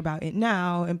talking about it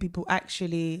now, and people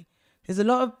actually, there's a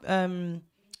lot of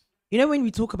when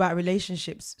we talk about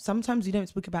relationships, sometimes we don't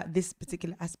speak about this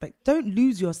particular aspect. Don't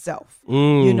lose yourself.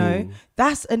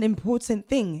 That's an important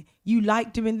thing. You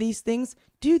like doing these things,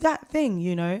 do that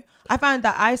thing. I found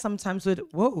that I sometimes would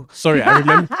Sorry,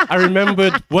 I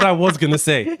remembered what I was gonna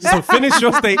say. So finish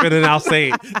your statement and I'll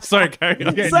say it. Sorry, carry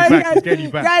on. Getting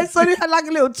you back. Guys, so we had like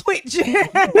a little twitch.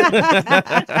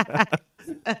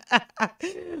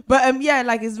 But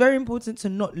like it's very important to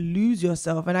not lose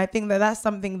yourself, and I think that that's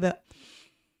something that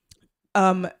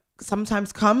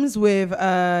sometimes comes with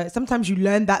sometimes you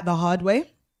learn that the hard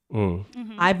way.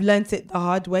 I've learned it the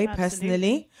hard way.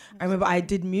 Personally. I remember I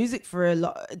did music for a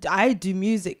lot. I do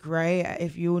music, right?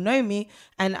 If you all know me.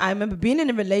 And I remember being in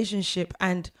a relationship,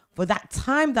 and for that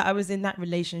time that I was in that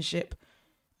relationship,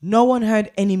 no one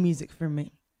heard any music from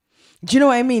me. Do you know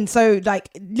what I mean? So like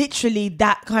literally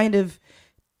that kind of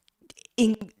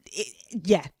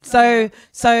So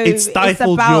it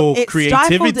stifled your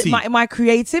creativity. Stifled my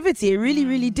creativity. It really,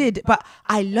 really did. But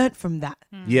I learned from that.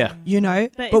 Yeah.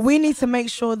 But we need to make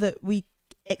sure that we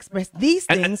express these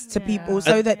things to people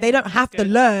so that they don't have to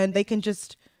learn. They can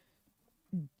just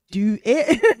do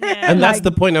it. And that's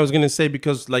the point I was going to say,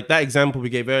 because like that example we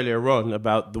gave earlier on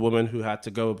about the woman who had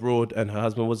to go abroad and her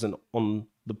husband wasn't on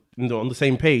the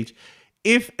same page.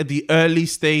 If at the early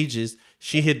stages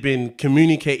she had been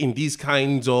communicating these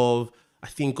kinds of, I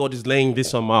think God is laying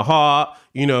this on my heart,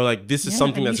 like this is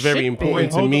something that's very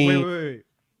important to me. Wait.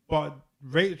 But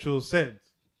Rachel said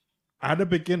at the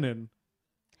beginning,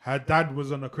 her dad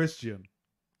wasn't a Christian.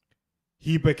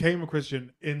 He became a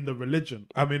Christian in the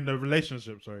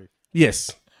relationship, sorry.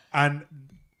 Yes. And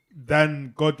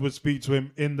then God would speak to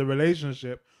him in the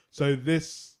relationship. So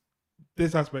this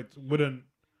aspect wouldn't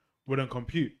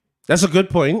compute. That's a good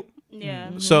point.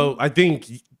 Yeah. So I think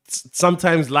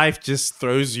sometimes life just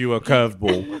throws you a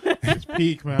curveball. It's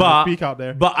peak, man. But, It's peak out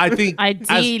there. But I think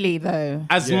ideally, though,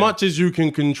 as much as you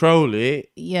can control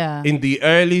it, in the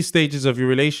early stages of your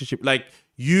relationship, like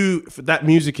you, for that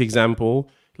music example,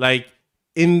 like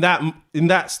in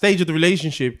that stage of the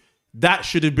relationship, that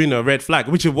should have been a red flag,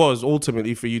 which it was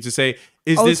ultimately for you to say,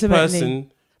 this person?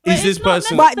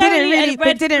 But didn't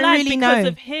really know because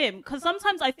of him. Because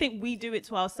sometimes I think we do it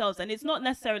to ourselves, and it's not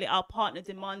necessarily our partner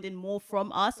demanding more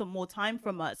from us or more time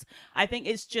from us. I think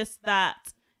it's just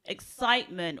that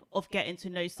excitement of getting to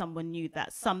know someone new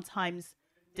that sometimes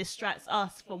distracts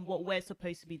us from what we're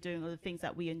supposed to be doing or the things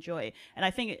that we enjoy. And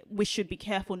I think we should be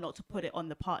careful not to put it on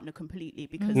the partner completely,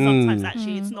 because sometimes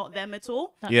actually it's not them at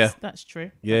all. That's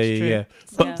true. Yeah.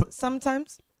 But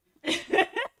sometimes.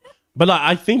 But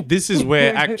I think this is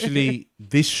where actually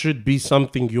this should be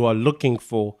something you are looking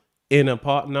for in a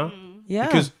partner. Yeah.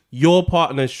 Because your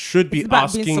partner should be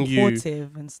asking you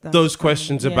and stuff. those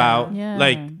questions about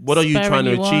like, what are you trying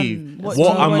to achieve?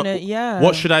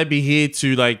 What should I be here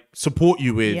to like support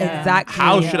you with? Yeah. Exactly.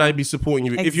 How should I be supporting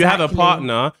you? If you have a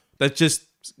partner that's just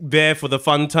there for the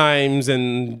fun times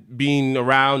and being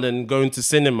around and going to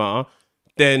cinema,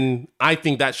 then I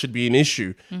think that should be an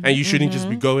issue. And you shouldn't just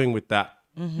be going with that.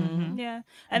 Yeah.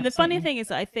 And the funny thing is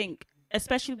that I think,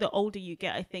 especially the older you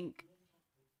get, I think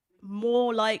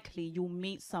more likely you'll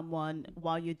meet someone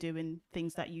while you're doing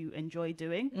things that you enjoy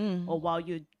doing or while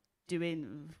you're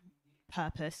doing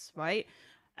purpose, right?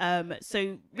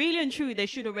 So really and truly, they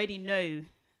should already know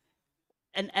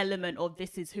an element of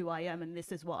this is who I am and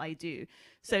this is what I do.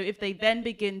 So if they then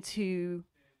begin to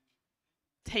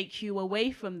take you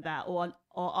away from that or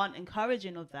aren't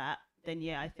encouraging of that, then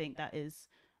I think that is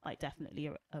like definitely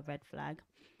a red flag.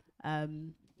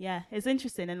 It's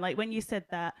interesting. And like when you said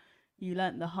that you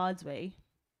learned the hard way,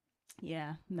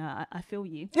 I feel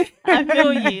you. I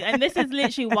feel you. And this is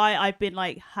literally why I've been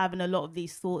like having a lot of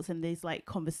these thoughts and these like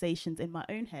conversations in my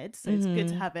own head. So it's good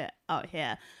to have it out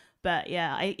here. But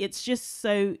it's just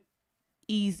so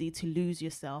easy to lose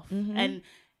yourself. And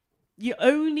you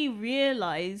only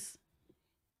realize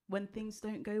when things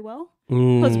don't go well,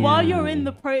 because while you're in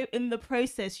the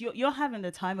process, you're having the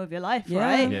time of your life,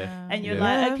 right? And you're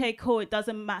like, okay, cool, it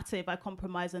doesn't matter if I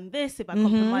compromise on this, if I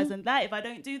compromise on that, if I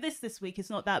don't do this week, it's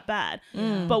not that bad.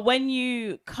 But when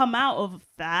you come out of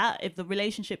that, if the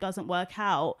relationship doesn't work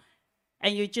out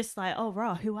and you're just like, oh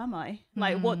rah, who am I,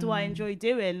 like what do I enjoy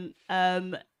doing,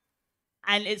 and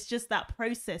it's just that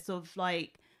process of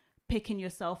like picking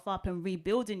yourself up and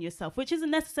rebuilding yourself, which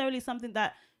isn't necessarily something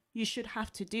that you should have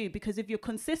to do, because if you're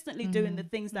consistently doing the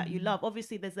things that you love,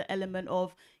 obviously there's an element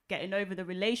of getting over the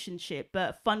relationship,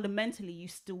 but fundamentally you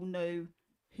still know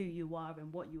who you are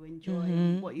and what you enjoy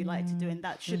and what you like to do, and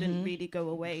that shouldn't really go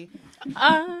away.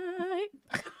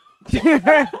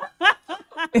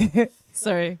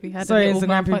 Sorry, we had Sorry, a little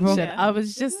Instagram people. malfunction. I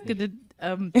was just gonna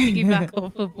piggyback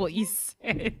off of what you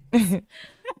said.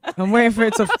 I'm waiting for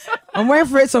it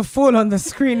to fall on the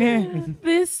screen here.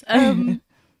 This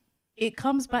it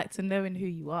comes back to knowing who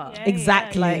you are. Yeah,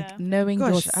 Exactly. Like knowing Gosh,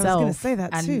 I was yourself gonna say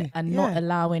that and, too. and not Yeah.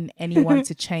 allowing anyone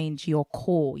to change your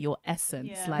core, your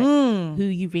essence. Yeah. Like Mm. who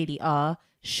you really are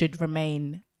should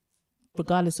remain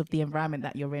regardless of the environment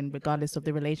that you're in, regardless of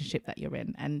the relationship that you're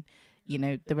in. And, you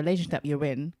know, the relationship that you're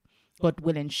in, God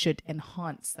willing, should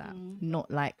enhance that,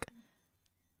 not like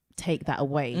take that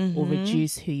away or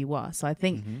reduce who you are. So I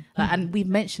think, and we've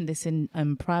mentioned this in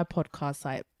prior podcasts,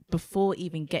 like before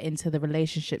even getting to the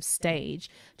relationship stage,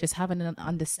 just having an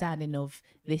understanding of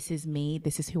this is me,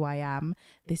 this is who I am,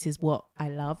 this is what I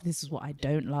love, this is what I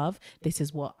don't love, this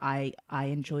is what I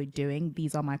enjoy doing,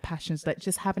 these are my passions. Like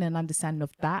just having an understanding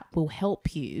of that will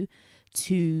help you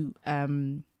to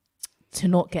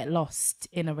not get lost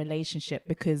in a relationship,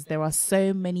 because there are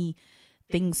so many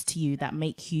things to you that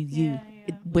make you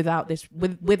without this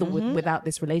without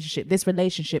this relationship. This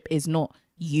relationship is not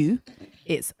you,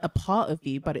 it's a part of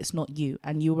you, but it's not you.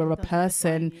 And you were a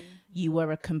person, you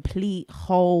were a complete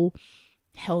whole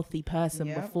healthy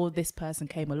person before this person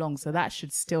came along, so that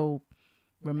should still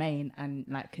remain and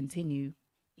like continue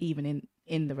even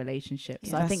in the relationship.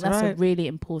 So I think that's a really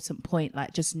important point,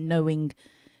 like just knowing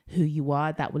who you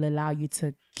are, that will allow you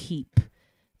to keep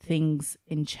things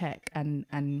in check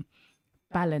and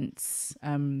balance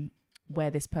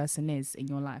where this person is in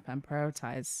your life and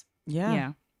prioritize.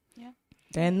 Yeah.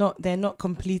 They're not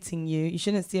completing you. You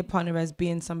shouldn't see a partner as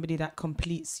being somebody that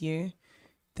completes you.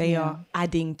 They are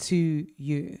adding to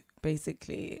you,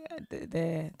 basically.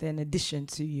 They're an addition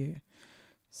to you.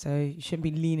 So you shouldn't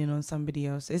be leaning on somebody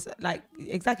else. It's like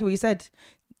exactly what you said.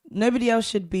 Nobody else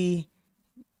should be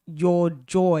your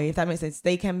joy, if that makes sense.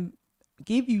 They can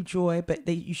give you joy, but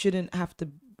you shouldn't have to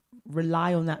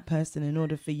rely on that person in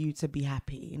order for you to be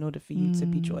happy, in order for you to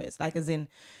be joyous. Like as in,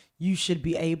 you should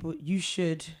be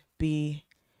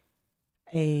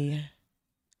a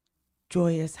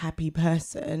joyous, happy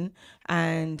person,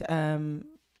 and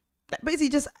basically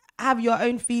just have your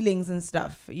own feelings and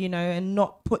stuff, you know, and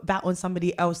not put that on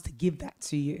somebody else to give that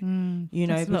to you, you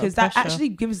know, because that actually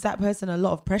gives that person a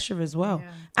lot of pressure as well,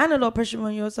 and a lot of pressure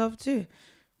on yourself too.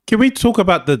 Can we talk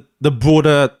about the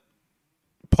broader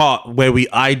part where we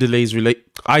idolize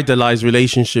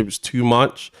relationships too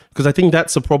much? Because I think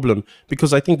that's a problem,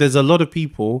 because I think there's a lot of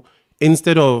people,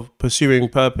 instead of pursuing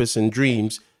purpose and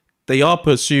dreams, they are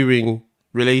pursuing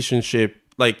relationship.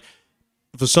 Like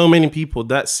for so many people,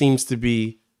 that seems to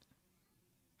be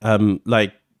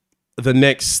like the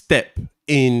next step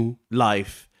in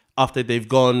life after they've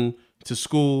gone to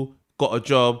school, got a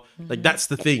job. Like that's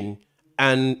the thing.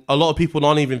 And a lot of people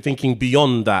aren't even thinking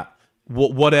beyond that.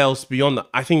 What else beyond that?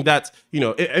 I think that, you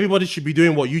know, everybody should be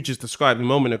doing what you just described a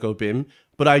moment ago, Bim.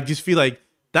 But I just feel like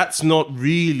that's not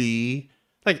really,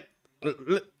 like,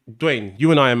 Dwayne, you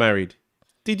and I are married.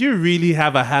 Did you really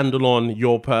have a handle on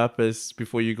your purpose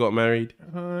before you got married?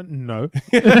 No.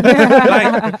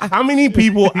 Like, how many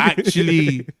people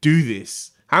actually do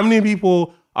this? How many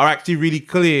people are actually really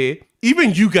clear?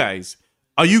 Even you guys,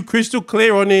 are you crystal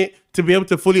clear on it to be able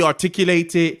to fully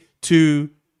articulate it to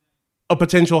a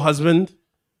potential husband?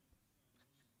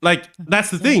 Like, that's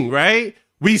the thing, right?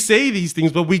 We say these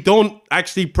things, but we don't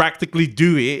actually practically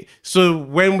do it. So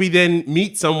when we then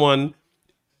meet someone,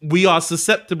 we are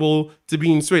susceptible to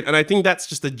being swayed. And I think that's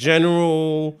just a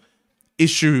general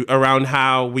issue around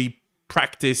how we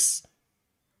practice,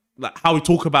 like how we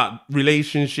talk about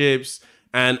relationships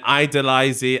and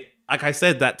idolize it. Like I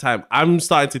said that time, I'm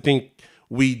starting to think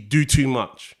we do too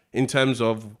much in terms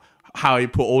of how we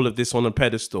put all of this on a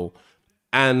pedestal.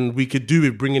 And we could do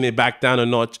with bringing it back down a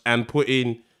notch and put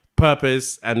in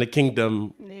purpose and the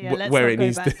kingdom where it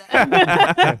needs to.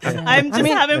 I'm just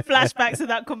having flashbacks to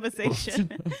that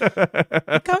conversation.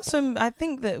 It comes from, I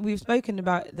think that we've spoken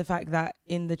about the fact that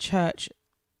in the church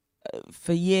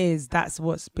for years, that's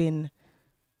what's been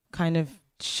kind of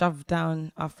shoved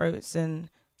down our throats, and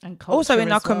also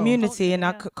in our community and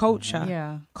our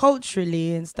culture,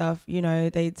 culturally and stuff. You know,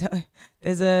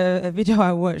 there's a video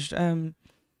I watched.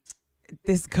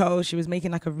 This girl, she was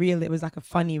making like a reel. It was like a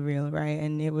funny reel, right?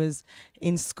 And it was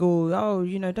in school. Oh,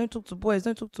 you know, don't talk to boys.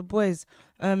 Don't talk to boys.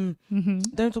 Don't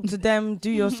talk to them.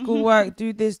 Do your schoolwork.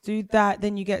 Do this. Do that.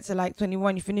 Then you get to like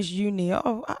 21. You finish uni.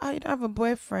 Oh, I don't have a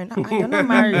boyfriend. You're not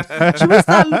married. Should we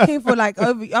start looking for like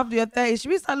after your 30s?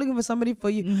 Should we start looking for somebody for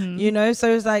you? You know. So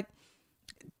it's like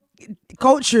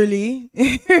culturally,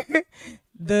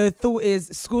 the thought is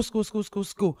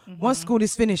school. Once school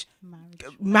is finished,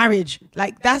 marriage.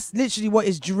 Like that's literally what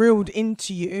is drilled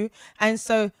into you. And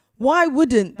so why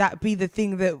wouldn't that be the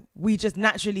thing that we just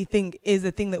naturally think is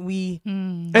the thing that we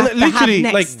And have to literally,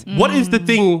 have like, next? what is the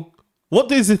thing?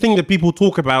 What is the thing that people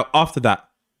talk about after that?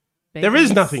 There is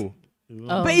Babies. nothing. But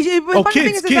the Oh, funny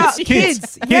thing kids, is about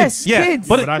kids. Yes, Yeah, kids.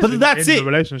 but actually, that's in it. the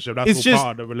relationship, that's It's all just-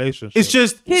 part of the relationship. It's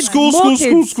just Kids, school. more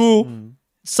kids.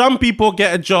 Some people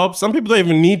get a job. Some people don't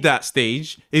even need that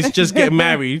stage. It's just get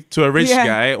married to a rich Yeah.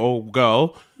 guy or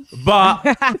girl. But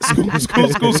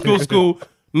school,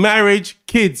 marriage,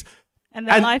 kids. And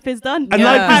then And- life is done. And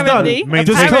life is Apparently. done.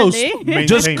 Just Apparently. coast.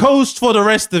 Just coast for the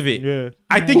rest of it. Yeah.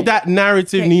 I think that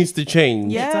narrative needs to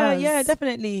change. Yeah, does. yeah,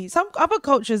 definitely. Some other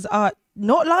cultures are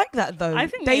not like that though. I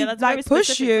think, they yeah, that's very like push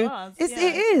specific you. to us. It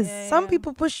Yeah, is. yeah, Some yeah.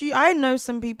 people push you. I know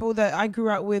some people that I grew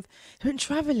up with who went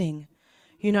traveling.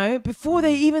 You know, before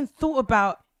they even thought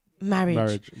about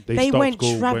marriage, They they stopped went school,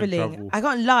 went traveling. travel. I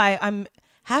can't lie. I'm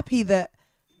happy that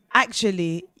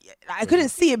actually I couldn't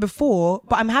see it before,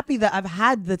 but I'm happy that I've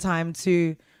had the time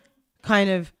to kind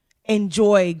of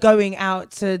enjoy going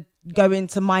out to go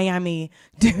into Miami,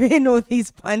 doing all these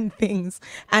fun things,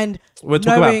 and We're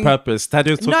talking knowing- about purpose.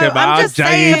 Tadio's No, talking I'm about just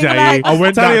saying, like- I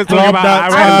went Tadio's that talking club, about that I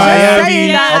time, went I'm just Miami. saying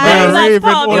Yeah, that. I'm that's raving,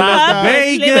 part of all your that purpose.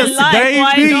 Vegas, Living life,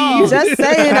 why baby. not? Just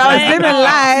saying, I was Why living not?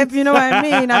 life. You know what I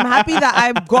mean? I'm happy that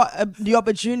I've got the Tad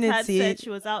opportunity. said she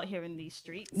was out here in these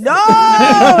streets. No,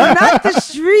 not the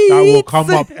streets. That will come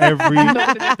up every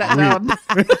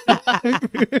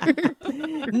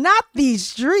Not these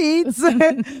streets.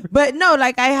 But no,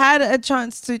 like I had a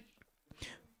chance to.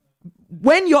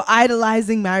 When you're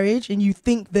idolizing marriage and you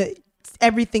think that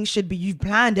everything should be, you've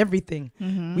planned everything.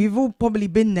 We've all probably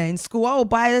been there in school. Oh,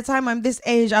 by the time I'm this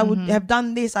age, I would have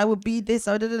done this. I would be this.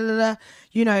 Or da, da, da, da,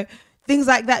 you know, things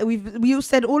like that. We all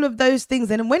said all of those things,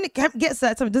 and when it gets to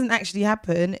that time, it doesn't actually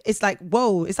happen. It's like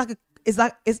whoa. It's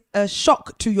a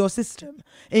shock to your system,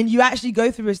 and you actually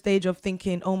go through a stage of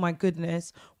thinking, oh my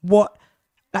goodness, what?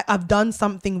 Like I've done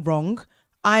something wrong.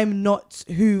 I'm not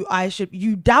who I should.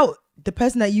 You doubt the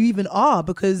person that you even are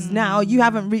because now you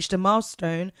haven't reached a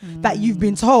milestone that you've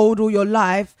been told all your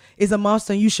life is a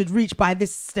milestone you should reach by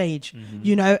this stage,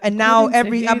 you know, and now According to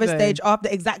every who, other though? stage after,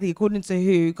 exactly according to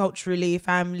who, culturally,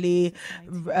 family,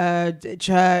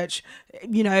 church,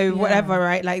 you know, whatever,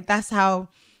 right? Like that's how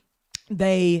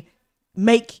they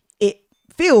make it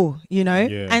feel, you know.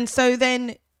 Yeah. And so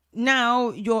then now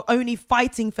you're only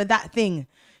fighting for that thing.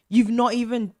 You've not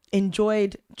even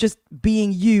enjoyed just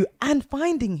being you and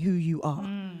finding who you are.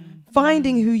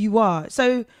 Finding who you are.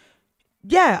 So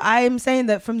yeah, I am saying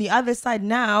that from the other side,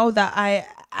 now that I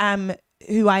am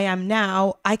who I am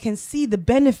now, I can see the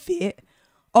benefit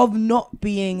of not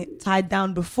being tied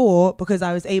down before because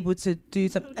I was able to do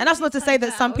something. And that's not to say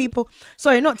that some people,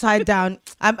 sorry, not tied down.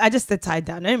 I just said tied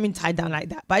down. I don't mean tied down like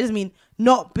that, but I just mean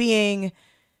not being,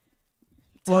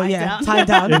 well, tied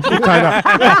down.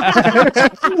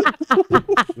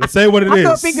 Let's say what it is. I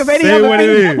can't think of any Say other what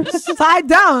thing. it is. Tied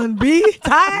down, B.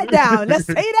 Tied down. Let's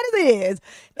say that as it is.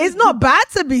 It's not bad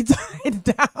to be tied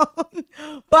down.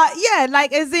 But yeah,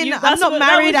 like as in, I'm not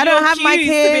married. I don't have my To be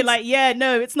kids. like, yeah,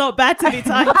 no, it's not bad to be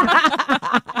tied.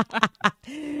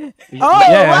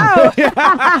 Oh, wow.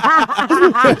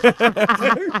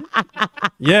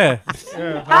 Yeah.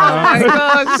 Oh my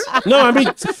gosh. No, I mean,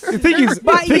 the thing is,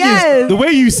 But yes. the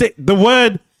way you say the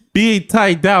word being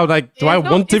tied down, like, do I It's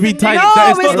not- want to be it's a tied? No,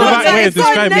 That is it's not the not, right way of it's got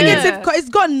describing it. negative. It's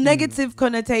got negative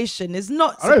connotation. It's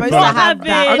not I don't supposed to feel have like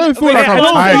that. I don't feel Wait, like I I'm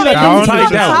don't tied feel like down. I'm tied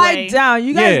It's just- down. Tied down.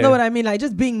 You guys Yeah. know what I mean? Like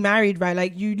just being married, right?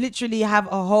 Like you literally have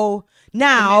a whole.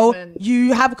 Now Commitment.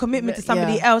 you have a commitment to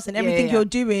somebody Yeah. else, and Yeah, everything yeah. you're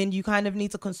doing, you kind of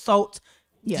need to consult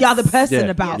the Yes. other person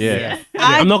Yeah, about. yeah.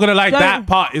 I I'm not gonna lie, don't- that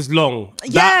part is long.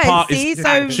 Yeah, That part see, is so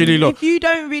actually long. if you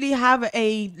don't really have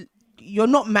you're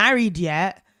not married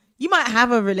yet, you might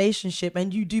have a relationship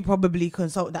and you do probably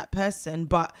consult that person.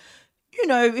 But you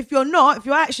know, if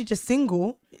you're actually just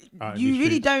single, Out in you the really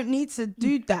streets. don't need to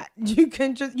do that. You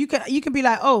can be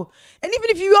like, oh, and even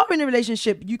if you are in a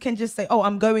relationship, you can just say, oh,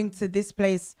 I'm going to this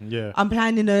place. Yeah. I'm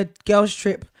planning a girls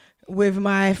trip with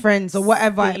my friends or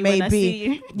whatever See it you may when I see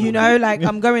be. you. You know, like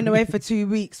I'm going away for 2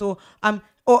 weeks, or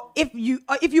if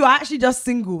you are actually just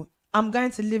single, I'm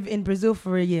going to live in Brazil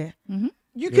for a year.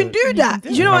 You can Yeah. do that.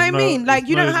 You know what I mean? Like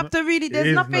you don't have to really. There's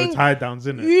There's nothing. no tie downs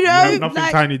in it. you know, have nothing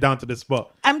like- tiny down to the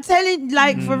spot. I'm telling,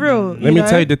 like for real. Let me know?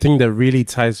 tell you the thing that really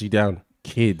ties you down.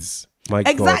 Kids. My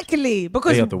God. Exactly,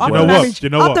 because They are the after worst. marriage, You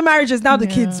know what? after marriage is now the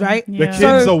kids, right? The Yeah.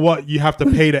 kids So- are what you have to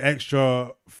pay the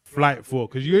extra flight for?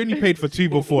 Because you only paid for 2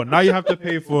 before. Now you have to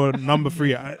pay for number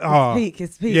 3.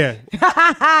 It's peak. Yeah.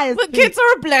 It's But kids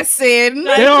are a blessing.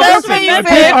 They are That's blessing. what you They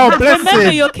said. are Remember,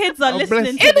 blessing. your kids are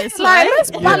listening to It's this, like, right?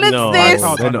 let's balance No, this.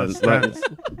 I can't Like, understand.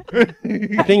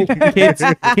 I think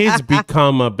kids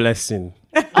become a blessing.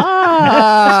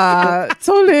 Well,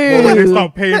 when they Tolu.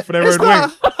 start paying for their own way.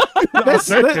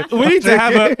 We need to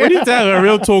have a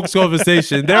real talks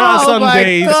conversation. There are Oh some my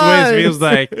days God. where it feels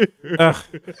like,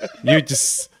 you're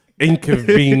just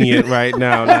inconvenient right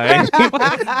now. Like, you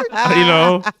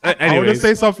know. I want to Anyways.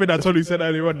 say something that Tony said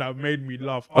earlier on that made me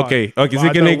laugh. hard, Okay, is but it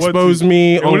I gonna don't want expose to.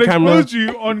 me It on will camera? expose you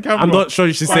on camera. I'm not sure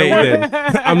you should say it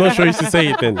then. I'm not sure you should say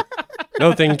it then.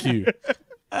 No, thank you.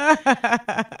 Okay,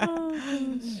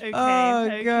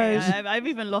 okay. gosh. I've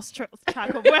even lost track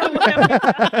of where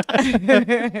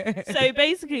we're So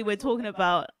basically, we're talking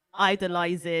about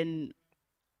idolizing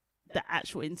the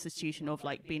actual institution of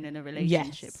like being in a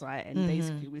relationship, Yes. right? And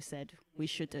basically, we said we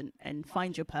shouldn't, and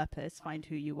find your purpose, find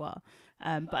who you are.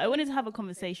 But I wanted to have a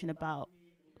conversation about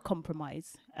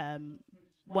compromise.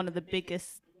 One of the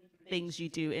biggest things you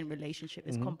do in relationship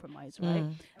is compromise, right?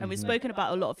 And we've spoken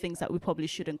about a lot of things that we probably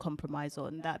shouldn't compromise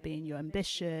on, that being your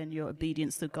ambition, your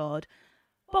obedience to God.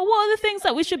 But what are the things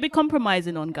that we should be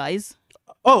compromising on, guys?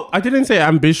 Oh, I didn't say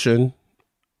ambition.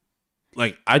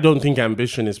 Like, I don't think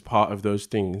ambition is part of those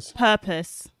things.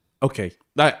 Purpose. Okay.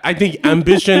 Like, I think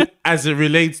ambition as it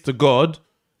relates to God,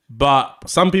 but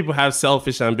some people have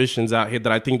selfish ambitions out here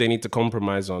that I think they need to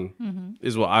compromise on,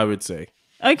 is what I would say.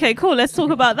 Okay, cool. Let's talk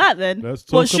about that then. Let's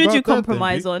talk What should about you that then,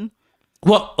 compromise B. on?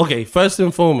 Well, okay, first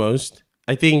and foremost,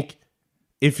 I think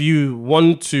if you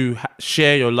want to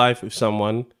share your life with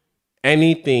someone,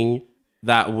 anything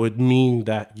that would mean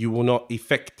that you will not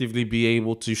effectively be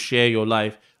able to share your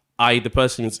life, the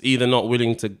person is either not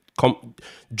willing to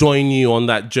join you on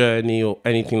that journey or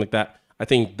anything like that, I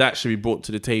think that should be brought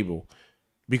to the table.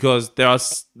 Because there are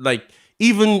like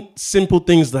even simple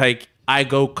things like I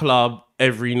go club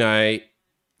every night,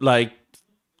 like,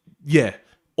 yeah,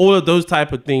 all of those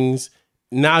type of things.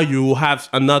 Now you will have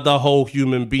another whole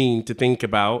human being to think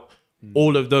about.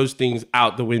 All of those things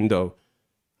out the window.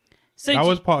 So That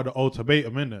was part of the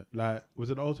ultimatum, innit? Like,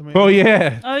 was it the ultimatum? Oh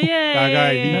yeah. oh yeah, That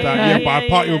guy, he's like, yeah, but I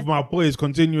party yeah. with my boys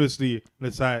continuously. And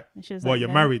it's like, she was well, like, you're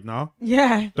no. married now.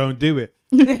 Yeah. Don't do it.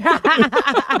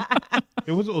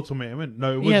 It was ultimatum, innit?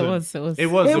 No, it wasn't. Yeah, it was. It was. It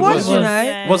was, you know.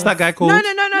 Yeah. What's that guy called? No, it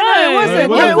wasn't. No,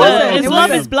 No, it it wasn't. wasn't. It's It Love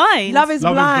wasn't. is Blind. Love is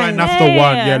Love is blind. blind. That's the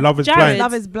one. Yeah, Love is Jared. blind.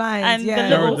 Love is blind. And yeah. the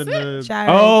Jared little- and the- Jared.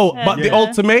 Oh, but the Yeah.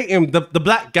 ultimatum, the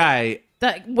black guy.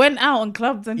 That went out on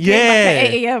clubs and came Yeah. back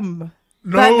at 8 a.m.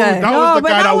 No, That guy. that No, was the but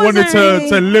guy that that wanted wasn't really-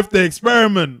 to lift the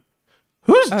experiment.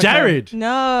 Who's Jared? No,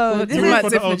 Well, this you different, were is for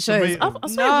the different shows. ultimatum. I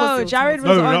swear it was no. the Jared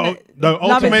was No, on. no, it. the Love is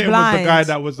ultimatum was the guy Blind.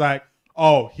 that was like,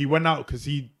 oh, he went out because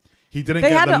he didn't They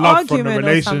get had the an love from the argument or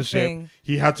relationship. something.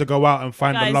 He had to go out and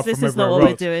find the Guys, love this from is not everywhere what we're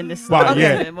else. doing. This is But not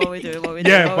yeah. what we're doing. What we're doing.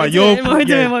 Yeah, what but we're you're, doing, what we're yeah,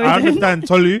 doing, what I we're doing. understand,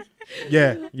 Tolu.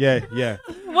 Yeah.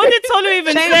 What did Tolu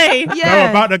even say? No, Yeah.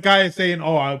 about the guy saying,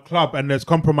 "Oh, I'll club," and there's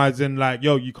compromising. Like,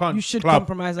 yo, you can't. You should club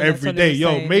compromise on every that, day. Tolu was Yo,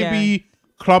 saying, maybe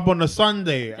club on a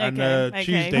Sunday and Okay,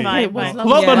 Tuesday. fine, It was fine. Love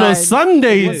Club is on a Blind.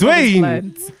 Sunday, It was Love is Dwayne.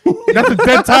 Blind. That's a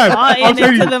dead time. Partying I'll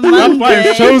tell you. into the That's why it's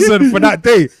Monday. chosen for that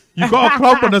day. You got a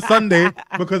club on a Sunday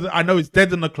because I know it's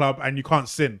dead in the club and you can't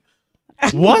sin.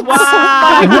 What?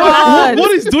 God.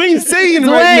 What is Dwayne saying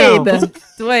right now?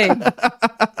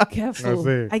 Dwayne. Careful. That's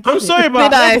it. I get I'm it. sorry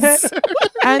about that. Nice.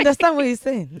 I understand what he's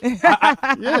saying.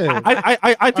 Yeah.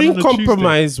 I think On a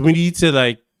compromise, we need to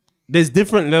like, there's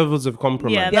different levels of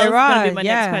compromise. Yeah, Yeah, that was gonna be right. my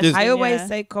Yeah, next question. I always yeah.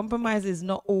 say compromise is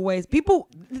not always. People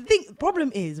think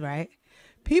problem is right.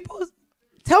 People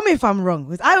tell me if I'm wrong.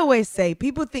 Because I always say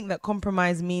people think that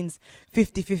compromise means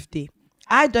 50-50.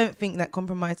 I don't think that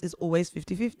compromise is always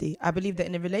 50-50. I believe that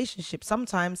in a relationship,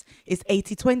 sometimes it's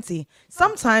 80-20.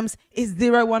 Sometimes it's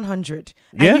 0-100.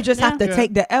 And Yeah. you just have to Yeah.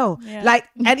 take the L. Yeah. Like,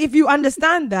 and if you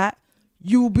understand that,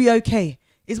 you will be okay.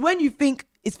 It's when you think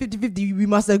it's 50-50, we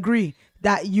must agree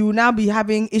that you will now be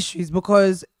having issues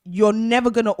because you're never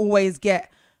going to always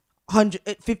get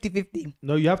 50-50.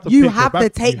 No, you have to. You pick have your to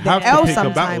take you the have to L pick your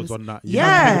sometimes. battles on that. You Yeah.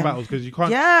 have to pick your battles because you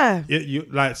can't. Yeah. You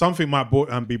like something might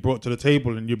be brought to the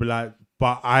table and you'll be like,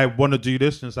 but I want to do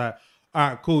this, and it's like, all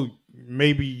right, cool,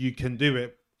 maybe you can do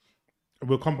it.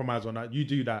 We'll compromise on that. You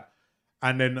do that,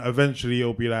 and then eventually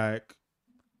it'll be like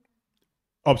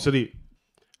obsolete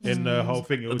in the whole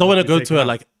thing. I don't want to go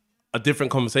to a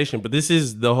different conversation, but this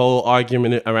is the whole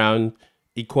argument around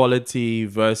equality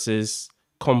versus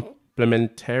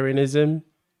complementarianism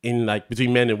in like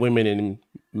between men and women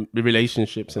in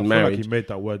relationships and I feel marriage. like he made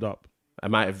that word up. I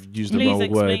might have used the Please wrong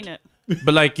explain word, it.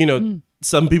 but like, you know,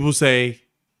 some people say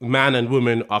man and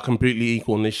woman are completely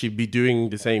equal and they should be doing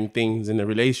the same things in a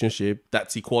relationship.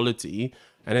 That's equality.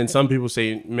 And then some people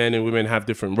say men and women have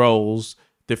different roles,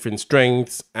 different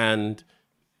strengths, and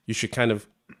you should kind of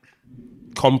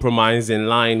compromise in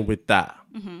line with that.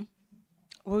 Mm-hmm.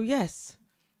 Well, yes.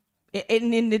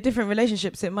 In the different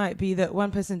relationships, it might be that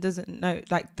one person doesn't know,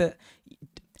 like the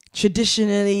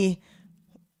traditional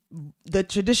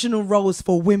roles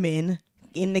for women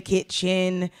in the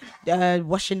kitchen,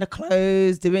 washing the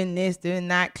clothes, doing this, doing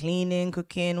that, cleaning,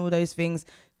 cooking, all those things.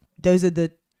 Those are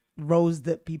the roles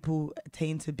that people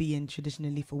attain to be in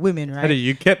traditionally for women, right? Eddie,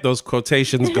 you kept those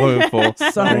quotations going for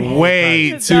Sorry.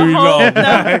 way too long.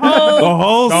 The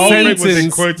whole thing was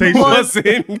in sentence quotation. was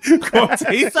in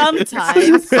quotation.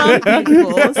 Sometimes some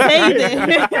people say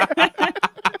this.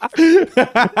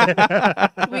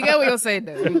 We get what you're saying,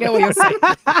 though. We get what you're saying.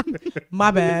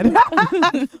 My bad.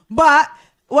 But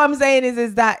what I'm saying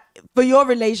is that for your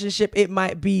relationship, it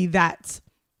might be that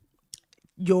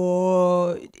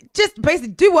you're just basically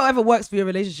do whatever works for your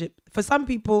relationship. For some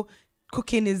people,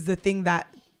 cooking is the thing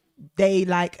that they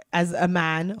like as a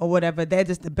man or whatever. They're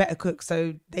just a better cook,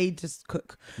 so they just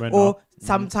cook. Or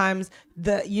sometimes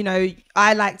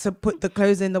I like to put the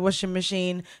clothes in the washing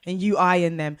machine and you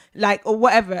iron them, like, or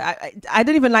whatever. I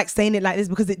don't even like saying it like this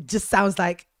because it just sounds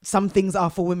like some things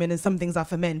are for women and some things are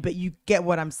for men, but you get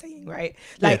what I'm saying, right?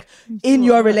 Like in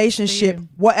your relationship,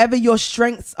 whatever your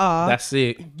strengths are, that's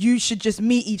it. You should just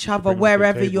meet each other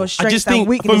wherever your strengths and for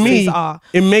weaknesses me, are.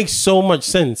 it makes so much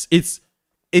sense.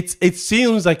 It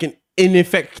seems like an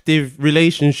ineffective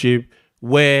relationship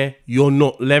where you're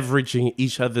not leveraging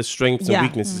each other's strengths and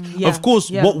weaknesses. Of course,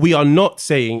 what we are not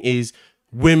saying is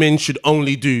women should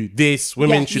only do this,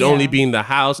 women should only be in the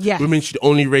house, women should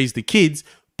only raise the kids,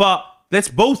 but let's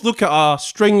both look at our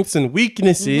strengths and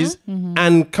weaknesses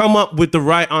and come up with the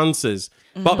right answers.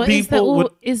 But people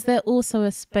is there also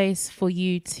a space for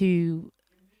you to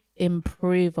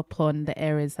improve upon the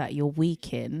areas that you're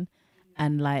weak in?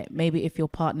 And like maybe if your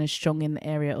partner's strong in the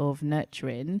area of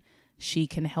nurturing, she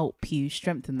can help you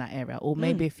strengthen that area. Or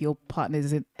maybe if your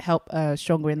partner's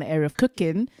stronger in the area of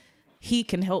cooking, he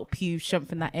can help you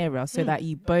strengthen that area so that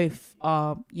you both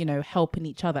are, helping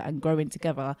each other and growing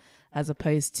together, as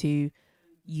opposed to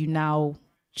you now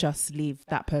just leave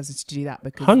that person to do that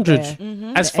because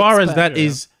 100. As far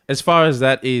as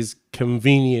that is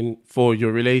convenient for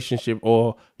your relationship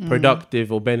or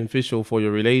productive or beneficial for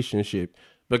your relationship,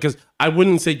 because I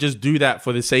wouldn't say just do that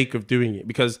for the sake of doing it,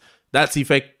 because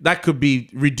that could be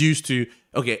reduced to,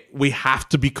 okay, we have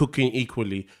to be cooking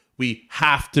equally. We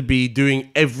have to be doing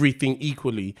everything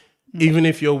equally. Even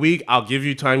if you're weak, I'll give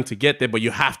you time to get there, but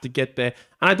you have to get there.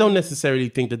 And I don't necessarily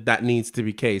think that needs to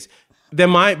be the case. There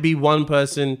might be one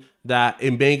person that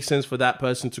it makes sense for that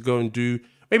person to go and do.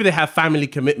 Maybe they have family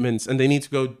commitments and they need to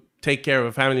go take care of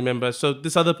a family member. So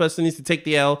this other person needs to take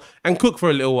the L and cook for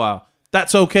a little while.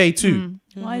 That's okay too.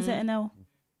 Why is it an L?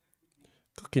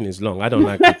 Cooking is long. I don't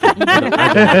like cooking.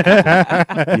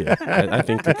 I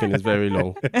think cooking is very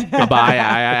long. But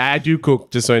I do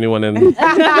cook, just so anyone in /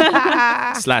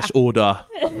 order.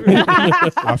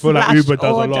 I feel like Uber does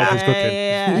a lot of his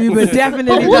cooking. Uber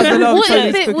definitely does a lot of What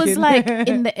if it cooking. was like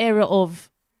in the area of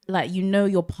like,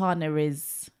 your partner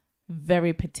is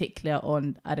very particular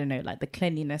on, I don't know, like the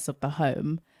cleanliness of the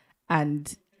home,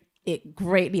 and it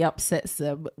greatly upsets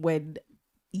them when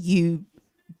you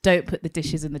don't put the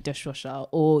dishes in the dishwasher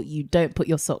or you don't put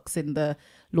your socks in the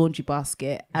laundry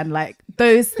basket, and like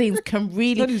those things can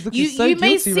really you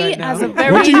may see right it now. as a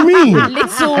very What do you mean?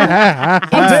 little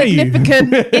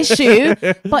insignificant issue,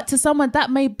 but to someone that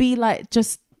may be like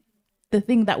just the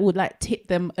thing that would like tip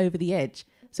them over the edge.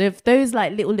 So if those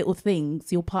like little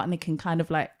things your partner can kind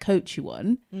of like coach you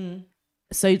on,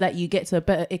 so that you get to a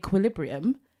better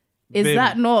equilibrium. Is Babe,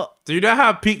 that not? Do you know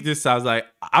how peak this sounds? Like,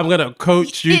 I'm gonna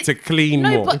coach you to clean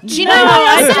more. But do you know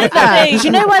why I say that? Do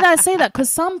you know why I say that? Because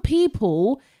some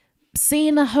people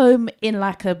seeing a home in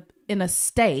like in a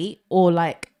state or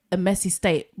like a messy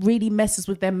state really messes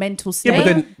with their mental state. Yeah,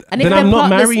 but and then if I'm their not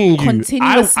partner's marrying you.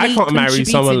 continuously I can't marry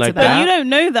someone contributing like to But that. you don't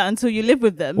know that until you live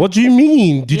with them. What do you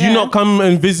mean? Did you Yeah. not come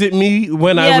and visit me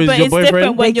when I Yeah, was but your it's different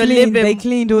boyfriend? when you're living They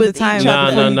cleaned all the with time. each Nah,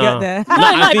 before nah, you nah. get there. No, No,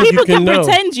 I like think people you can know.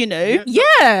 pretend,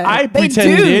 Yeah, I they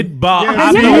pretended, do. but Yeah,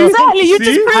 after, exactly. You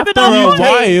just prove it after on a your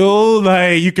while,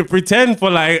 like you could pretend for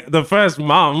like the first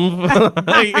month.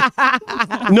 Like,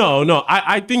 no.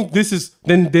 I think this is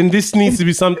then this needs to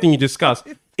be something you discuss.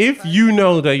 If you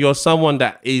know that you're someone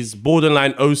that is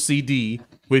borderline OCD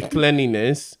with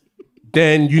cleanliness,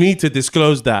 then you need to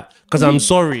disclose that. Because I'm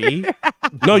sorry.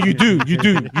 No, you do.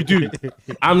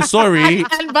 I'm sorry.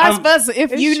 And vice versa.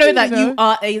 If you know true, that you you know.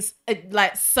 are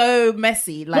like so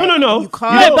messy, like No. you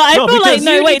can't. No, but I No, feel like because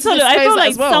no. you Wait, need to totally. I disclose feel that like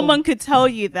as well. someone could tell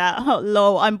you that. Oh,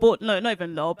 lol, I'm bored. No, not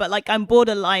even lol, but like I'm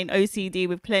borderline OCD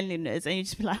with cleanliness, and you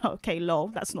just be like, okay, lol,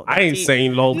 that's not. That I ain't deep.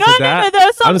 saying lol No, to no, that. no. There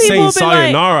are some I'm people saying who be like,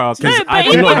 sayonara because no, I but do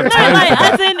even not have time like, for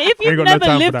that. as in, if you've got no never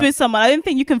time for lived that. with someone, I don't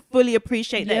think you can fully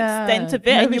appreciate the Yeah. extent of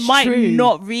it, No, and you it's might true.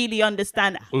 not really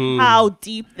understand how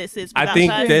deep this is. With I that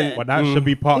think person. then- But that should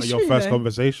be part of It's your true, first though.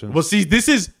 conversation. Well, see, this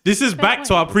is back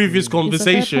to our previous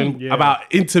conversation point. Yeah. about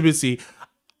intimacy.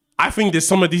 I think there's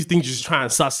some of these things you just try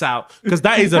and suss out because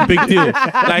that is a big deal.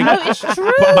 Like, No, it's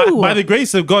true. by the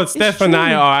grace of God, Steph and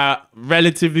I are at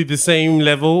relatively the same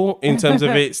level in terms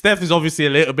of it. Steph is obviously a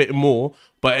little bit more,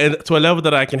 but to a level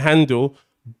that I can handle.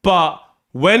 But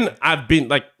when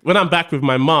I'm back with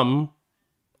my mum,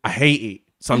 I hate it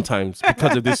sometimes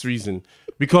because of this reason.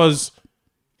 Because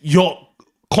you're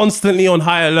constantly on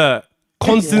high alert.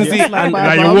 Constantly. Yeah. And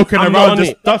Like you're walking I'm not around on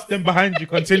just it. dusting behind you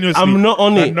continuously. I'm not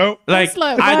on it. No. Like,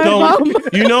 like I my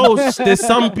don't. You know, there's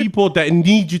some people that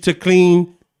need you to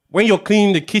clean. When you're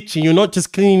cleaning the kitchen, you're not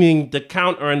just cleaning the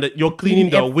counter and you're cleaning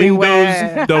the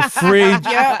Everywhere. windows, the fridge,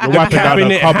 Yeah. the You're wiping down the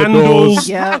cabinet cupboard handles. doors.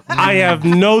 Yeah. I have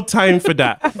no time for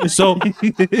that. So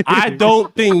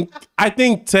I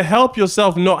think to help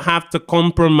yourself not have to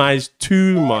compromise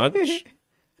too much,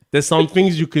 there's some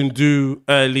things you can do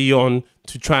early on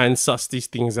to try and suss these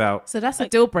things out. So that's a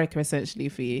deal breaker essentially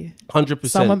for you. 100%.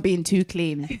 Someone being too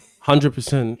clean.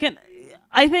 100%.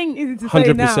 I think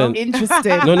 100%.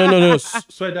 Interested. No.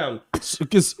 Swear down.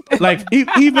 Because like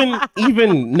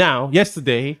even now,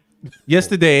 yesterday,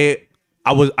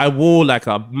 I wore like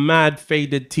a mad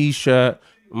faded t-shirt.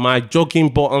 My jogging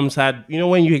bottoms had, you know,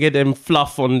 when you get them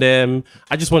fluff on them.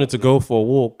 I just wanted to go for a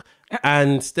walk,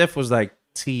 and Steph was like,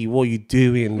 "T, what you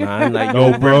doing, man? Like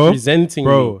you're representing me."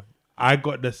 Bro, I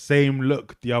got the same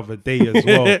look the other day as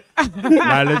well.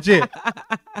 Like legit.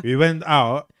 We went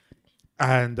out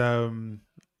and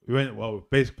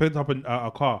basically picked up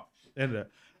a car in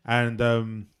it,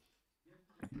 and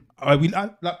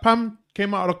like Pam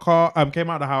came out of the car, came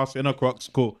out of the house in her Crocs.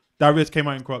 Cool. Darius came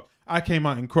out in Crocs. I came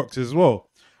out in Crocs as well.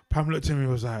 Pam looked at me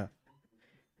and was like,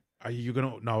 "Are you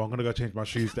gonna? No, I'm gonna go change my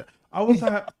shoes." I was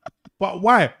like, "But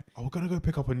why? Oh, we're gonna go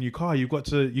pick up a new car. You got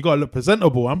to look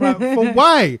presentable." I'm like, "For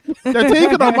why? They're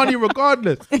taking our money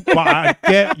regardless." But I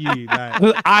get you.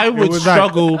 Like, I would was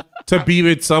struggle to be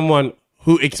with someone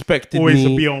who expected always me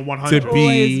to be on 100. to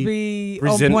Always be be on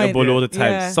presentable point. all the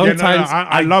time. Yeah. Sometimes I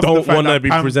I love the don't fact want to that be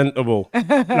Pam- presentable.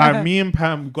 Like me and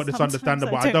Pam got this Sometimes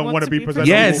understandable. I I don't don't want to be presentable.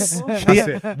 Yes. That's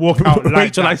it. Walk out like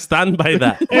Rachel, I that. stand by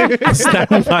that. I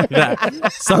stand by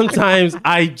that. Sometimes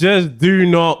I just do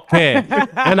not care.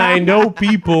 And I know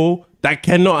people that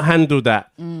cannot handle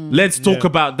that. Let's talk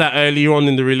about that earlier on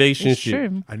in the relationship.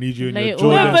 True. I need you in Lay your it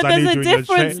all out. Jordans. no, but I need there's you a in your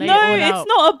difference. chain. Lay it all No, out. it's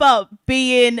not about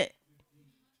being.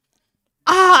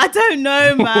 I don't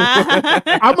know, man.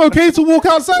 I'm okay to walk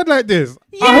outside like this.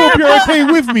 I Yeah, hope you're okay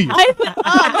with me.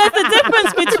 There's a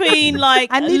difference between like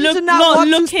I need you to not not walk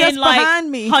two looking steps like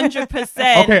behind me.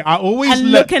 100%. Okay, I always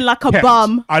And look looking like a kept.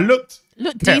 bum. I looked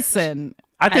Look kept. decent.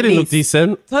 I At didn't look least.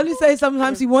 decent. Totally say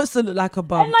sometimes he wants to look like a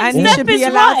bum, And like and he Steph should be is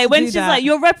allowed right to when do she's that. like,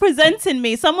 "You're representing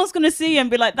me." Someone's gonna see you and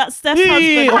be like, "That's Steph's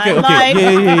Yeah, husband." okay. Like,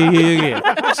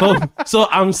 Yeah. So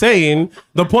I'm saying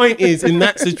the point is in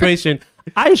that situation,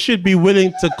 I should be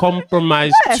willing to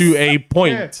compromise to a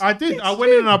point. Yeah, I did. I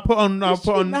went in and I put on That's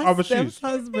other Steph's shoes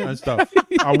husband. and stuff.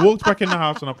 I walked back in the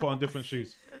house and I put on different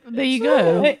shoes. There you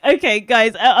go. Okay,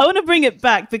 guys, I want to bring it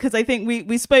back because I think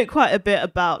we spoke quite a bit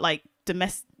about like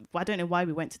domestic. I don't know why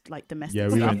we went to like domestic Yeah,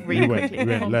 we stuff went- really we went- quickly.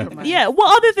 we went left. Yeah,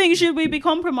 what other things should we be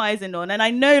compromising on? And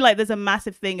I know like there's a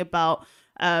massive thing about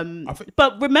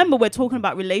but remember we're talking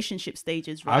about relationship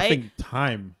stages, right? I think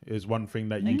time is one thing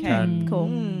that you Okay, can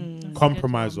cool.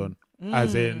 compromise on,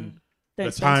 as in Don't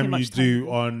the spend too time you much do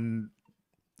time. on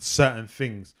certain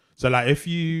things. So like if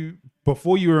you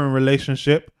before you were in a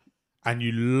relationship and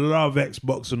you love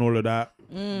Xbox and all of that,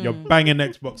 you're banging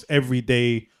Xbox every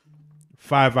day,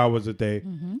 5 hours a day.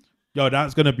 Yo,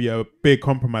 that's gonna be a big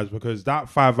compromise because that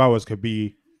 5 hours could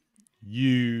be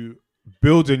you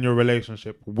building your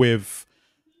relationship with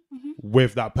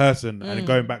that person. And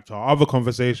going back to our other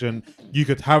conversation, you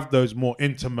could have those more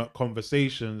intimate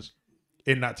conversations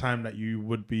in that time that you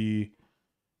would be,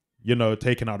 you know,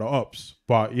 taking out the ops.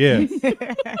 But yeah,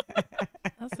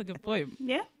 That's a good point.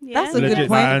 Yeah, That's a good legit.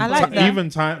 point. And I like that. even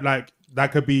time like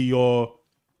that could be your.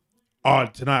 Oh,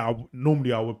 tonight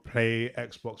normally I would play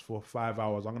Xbox for 5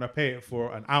 hours. I'm gonna pay it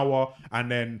for an hour, and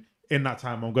then in that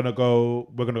time we're gonna go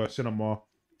cinema,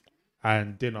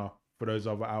 and dinner for those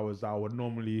other hours that I would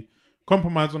normally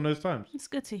compromise on those times. It's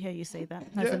good to hear you say that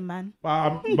as a man.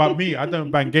 But me, I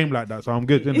don't bang game like that, so I'm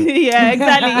good, isn't it? Yeah,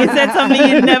 exactly. You said something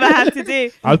you never have to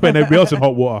do. I was putting everybody else in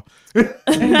hot water.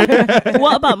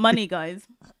 What about money, guys?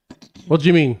 What do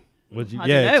you mean? I don't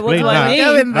know. What Explain do I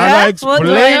that. mean? Now, explain What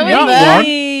do I that one.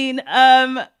 mean?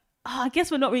 I guess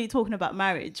we're not really talking about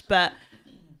marriage, but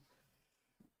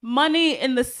money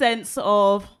in the sense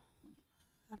of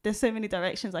there's so many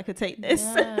directions I could take this.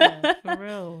 Yeah, for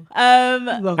real.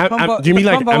 Do you mean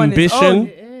like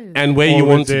ambition and where you Or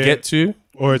want is to it- get to?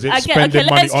 Or is it Okay, spending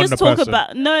money let's on just the talk person?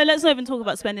 about let's not even talk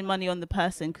about spending money on the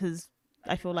person because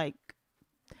I feel like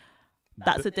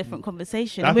that's a different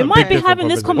conversation. That's We a might be big having different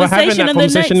this conversation. We're having that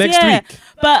conversation in the conversation next year. week.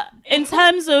 But in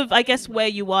terms of, I guess, where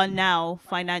you are now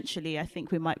financially, I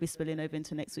think we might be spilling over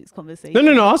into next week's conversation.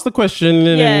 No. Ask the question.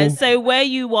 Yeah, so where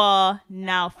you are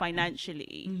now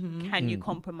financially, can you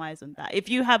compromise on that? If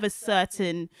you have a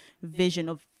certain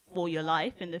vision for your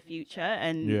life in the future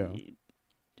and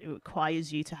it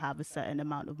requires you to have a certain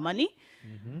amount of money,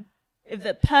 if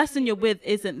the person you're with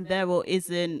isn't there or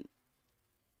isn't...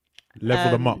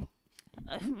 Level them up.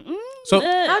 So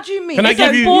How do you mean? Can I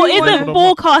give you- Isn't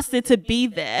forecasted to be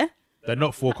there. They're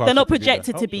not forecasted. They're not to be there.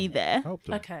 projected to Help be them. there. Help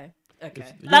them. Okay.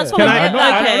 That's what Can we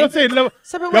I- get. I'm not saying level.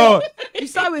 So, but No, wait, you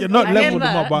start with you're not I level get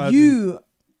them up, that. but You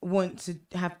want to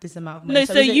have this amount of money. No,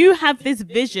 so is it- you have this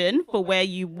vision for where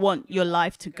you want your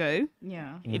life to go.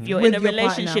 Yeah. If you're With in a your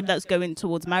relationship partner. that's going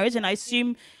towards marriage, and I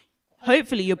assume,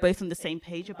 hopefully, you're both on the same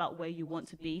page about where you want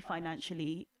to be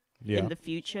financially in the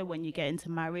future when you get into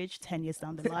marriage, 10 years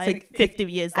down the line, 50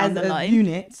 years down as the a line,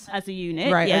 unit. as a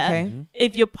unit. Right, yeah. okay.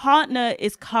 If your partner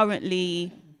is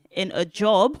currently in a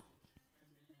job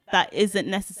that isn't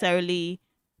necessarily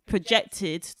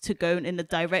projected to go in the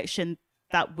direction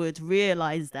that would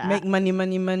realize that, Make money.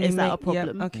 Is that a yeah,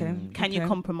 problem? okay. can you okay.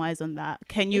 compromise on that?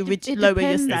 Can you It lower your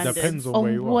depends standards? It depends on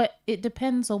where you are. It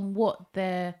depends on what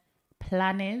their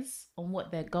plan is, on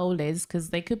what their goal is, because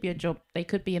they could be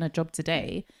in a job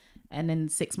today, and then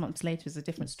 6 months later is a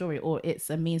different story, or it's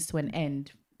a means to an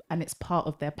end, and it's part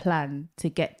of their plan to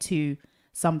get to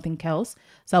something else.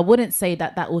 So I wouldn't say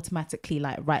that automatically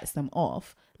like writes them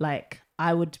off. Like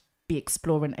I would be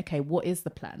exploring, okay, what is the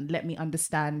plan? Let me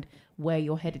understand where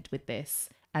you're headed with this,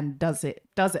 and does it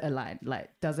align? Like,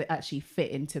 does it actually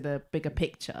fit into the bigger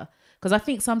picture? Because I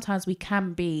think sometimes we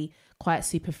can be quite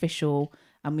superficial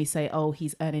and we say, oh,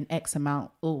 he's earning X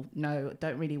amount. Oh, no,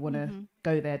 don't really want to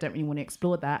go there. Don't really want to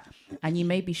explore that. And you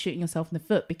may be shooting yourself in the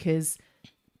foot because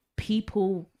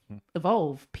people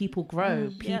evolve, people grow,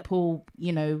 people,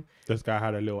 you know. This guy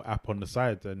had a little app on the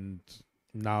side, and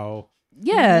now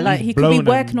Yeah, like he could be blown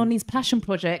working and- on these passion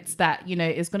projects that, you know,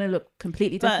 is going to look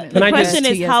completely But different. the Can I just- question 2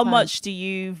 is, years' how time. much do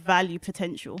you value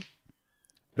potential?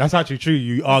 that's actually true.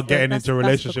 You are getting that's- into a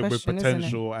that's the relationship with question, isn't it?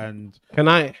 potential, and Can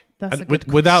I, That's a and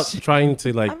good without question. trying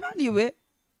to like I value it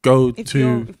go if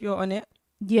to you're on it.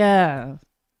 Yeah,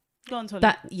 Go on, Tolly.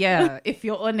 if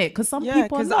you're on it, because some Yeah,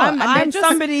 people are because not. I'm and they're just-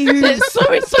 somebody who.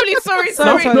 sorry.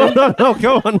 Sorry. no,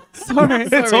 go on. Sorry.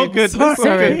 It's all good. It's all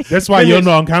Sorry. good. that's why you're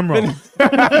not on camera.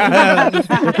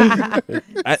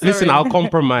 Listen, I'll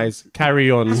compromise. Carry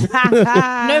on.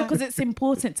 No, because it's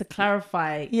important to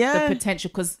clarify Yeah. the potential,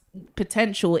 because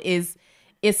potential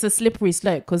it's a slippery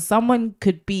slope, because someone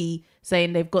could be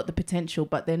saying they've got the potential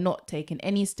but they're not taking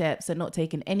any steps, they're not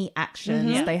taking any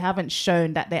actions, Yeah. they haven't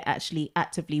shown that they're actually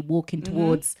actively walking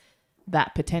towards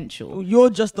that potential. You're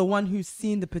just the one who's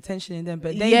seen the potential in them,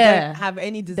 but they Yeah. don't have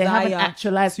any They desire haven't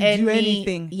actualized to do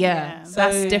anything. Yeah, So,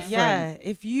 that's different. Yeah,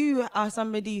 if you are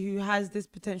somebody who has this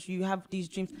potential, you have these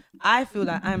dreams. I feel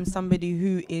like I'm somebody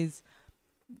who is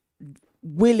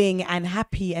willing and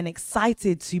happy and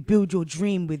excited to build your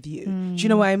dream with you. Do you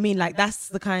know what I mean? Like that's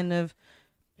the kind of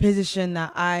position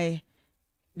that I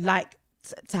like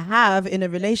to have in a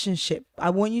relationship.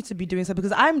 I want you to be doing something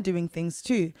because I'm doing things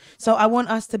too. So I want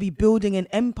us to be building an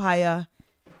empire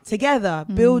together,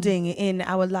 building in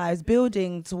our lives,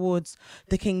 building towards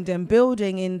the kingdom,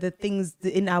 building in the things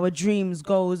in our dreams,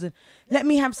 goals. And let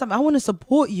me have something. I want to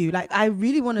support you. Like I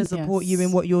really want to support you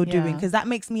in what you're doing, Yeah. because that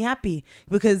makes me happy.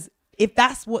 Because if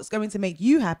that's what's going to make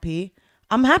you happy,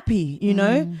 I'm happy, you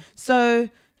know? So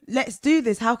let's do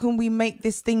this. How can we make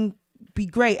this thing be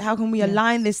great? How can we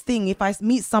align this thing? If I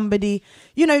meet somebody,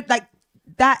 you know, like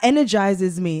that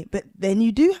energizes me. But then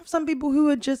you do have some people who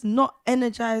are just not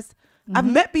energized. I've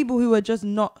met people who are just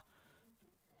not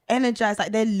energized.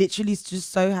 Like they're literally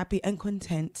just so happy and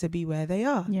content to be where they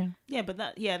are. Yeah, but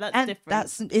that's And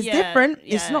different. it's Yeah, different.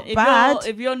 It's yeah. not If bad.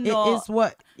 if you're not, It is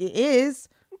what it is.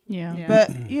 Yeah. Yeah.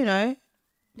 But you know,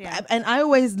 yeah. and I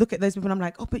always look at those people and I'm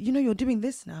like, oh, but you know, you're doing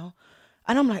this now.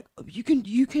 And I'm like, you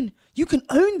can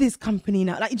own this company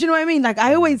now. Like, do you know what I mean? Like,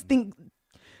 I always think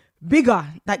bigger.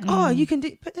 Like, oh, you can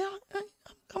do, but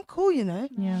I'm cool, you know.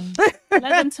 Yeah. Let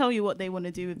them tell you what they want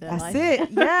to do with their That's life. it.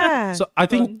 Yeah. So I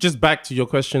think just back to your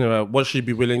question about what should you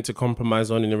be willing to compromise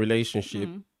on in a relationship,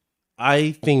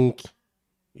 I think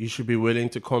you should be willing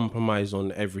to compromise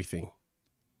on everything.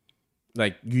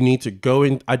 Like, you need to go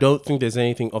in. I don't think there's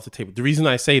anything off the table. The reason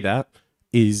I say that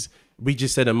is we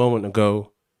just said a moment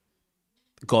ago,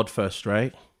 God first,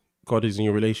 right? God is in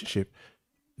your relationship.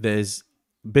 There's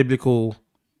biblical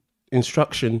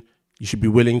instruction. You should be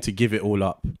willing to give it all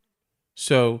up.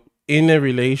 So in a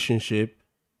relationship,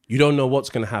 you don't know what's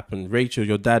going to happen. Rachel,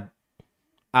 your dad,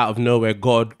 out of nowhere,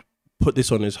 God put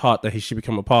this on his heart that he should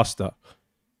become a pastor.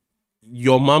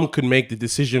 Your mum could make the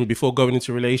decision before going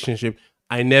into a relationship,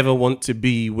 I never want to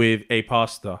be with a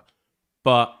pastor.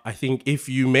 But I think if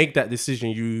you make that decision,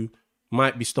 you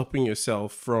might be stopping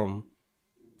yourself from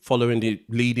following the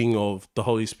leading of the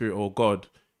Holy Spirit or God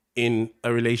in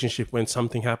a relationship when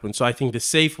something happens. So I think the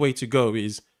safe way to go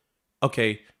is,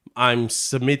 okay, I'm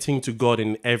submitting to God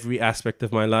in every aspect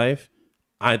of my life.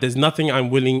 There's nothing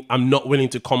I'm not willing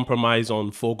to compromise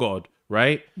on for God,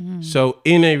 right? So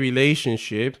in a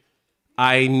relationship,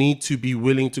 I need to be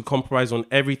willing to compromise on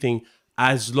everything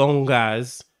as long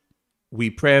as we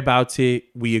pray about it,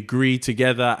 we agree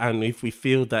together, and if we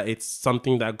feel that it's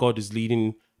something that God is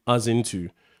leading us into.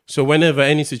 So whenever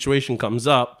any situation comes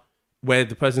up where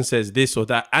the person says this or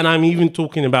that, and I'm even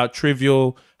talking about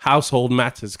trivial household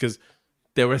matters, because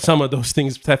there were some of those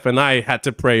things Steph and I had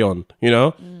to pray on, you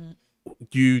know?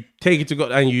 You take it to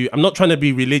God, and I'm not trying to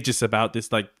be religious about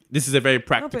this. Like, this is a very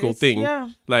practical thing. Yeah.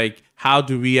 Like, how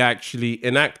do we actually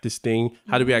enact this thing?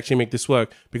 How do we actually make this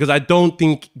work? Because I don't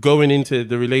think going into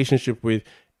the relationship with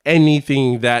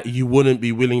anything that you wouldn't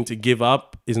be willing to give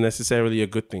up is necessarily a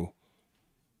good thing.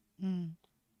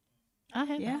 I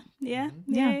hear Yeah, that.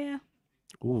 yeah.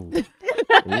 Ooh.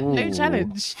 No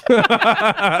challenge.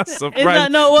 Surprise. Is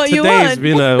that not what you Today's want?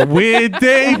 been a weird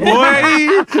day,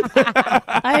 boy.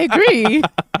 I agree.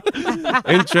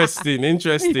 Interesting.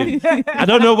 I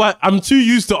don't know what. I'm too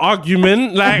used to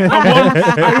argument. Like,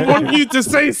 I want you to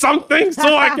say something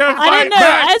so I can I fight don't know.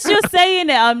 back. As you're saying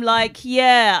it, I'm like,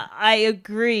 yeah, I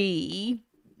agree.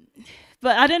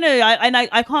 But I don't know.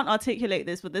 I can't articulate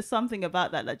this, but there's something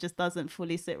about that just doesn't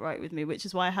fully sit right with me, which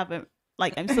is why I haven't,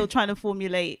 like, I'm still trying to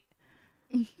formulate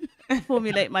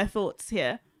my thoughts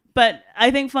here. But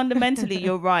I think fundamentally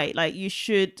you're right. Like, you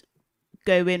should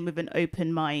go in with an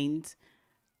open mind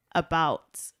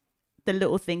about the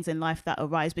little things in life that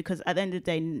arise, because at the end of the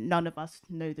day, none of us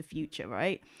know the future,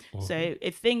 right? So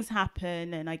if things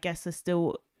happen, and I guess are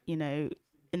still, you know,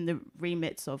 in the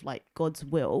remits of like God's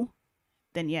will,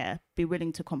 then yeah, be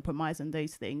willing to compromise on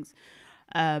those things.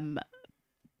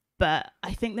 But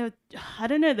I think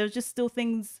there's just still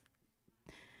things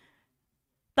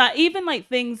that, even like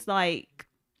things like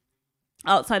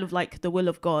outside of like the will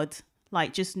of God,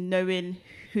 like just knowing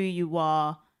who you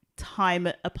are, time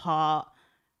apart.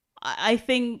 I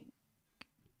think,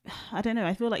 I don't know,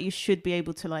 I feel like you should be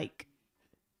able to like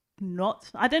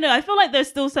I don't know, I feel like there's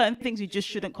still certain things you just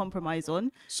shouldn't compromise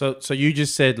on. So you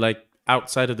just said, like,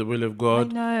 outside of the will of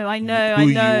God, I know. who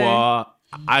you are.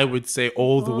 I would say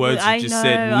all the words you just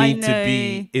said need to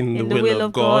be in the will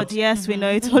of God. Yes, we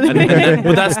know.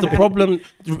 But that's the problem,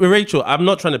 Rachel. I'm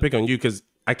not trying to pick on you, because,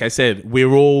 like I said,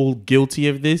 we're all guilty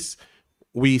of this.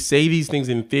 We say these things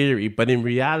in theory, but in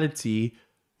reality,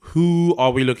 who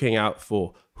are we looking out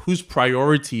for? Whose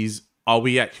priorities are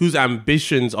we at? Whose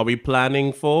ambitions are we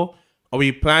planning for? Are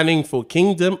we planning for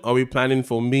kingdom? Are we planning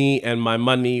for me and my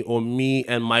money, or me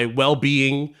and my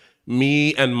well-being,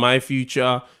 me and my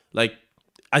future? Like,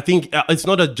 I think it's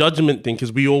not a judgment thing,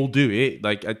 because we all do it.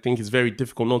 Like, I think it's very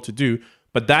difficult not to do,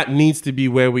 but that needs to be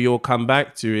where we all come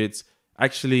back to. It's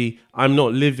actually, I'm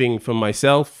not living for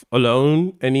myself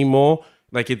alone anymore.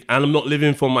 And I'm not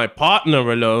living for my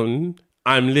partner alone.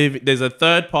 There's a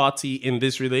third party in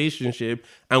this relationship,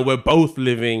 and we're both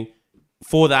living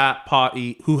for that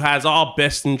party who has our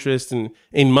best interest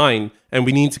in mind. And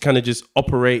we need to kind of just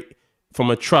operate from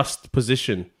a trust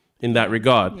position in that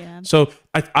regard. Yeah. So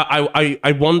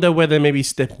I wonder whether maybe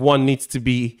step one needs to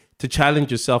be to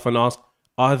challenge yourself and ask,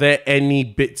 are there any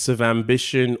bits of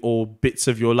ambition or bits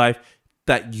of your life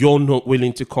that you're not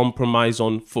willing to compromise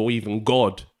on for even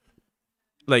God?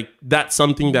 Like, that's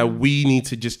something that we need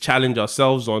to just challenge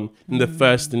ourselves on in the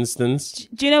first instance.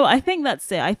 Do you know what? I think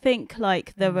that's it. I think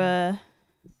like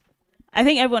I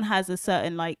think everyone has a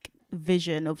certain like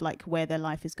vision of like where their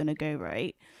life is going to go,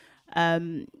 right?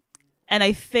 And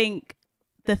I think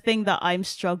the thing that I'm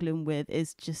struggling with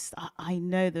is just I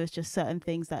know there's just certain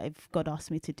things that if God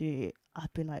asked me to do,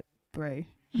 I'd be like, bro,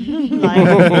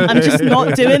 like I'm just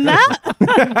not doing that.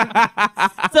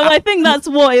 So I think that's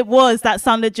what it was. That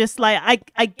sounded just like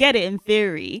I get it in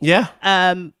theory. Yeah.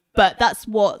 But that's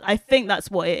what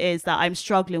it is that I'm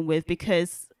struggling with,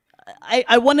 because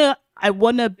I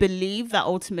wanna believe that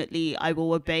ultimately I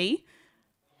will obey.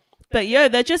 But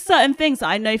there are just certain things that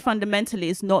I know fundamentally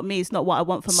is not me. It's not what I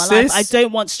want for my life. I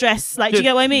don't want stress. Like, do you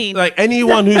get what I mean? Like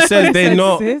anyone who says they're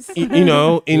not, in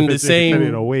the same.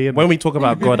 Depending on way in. When we talk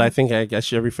about God, I think I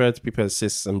should refer to people as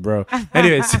sis and bro.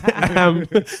 Anyways,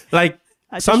 like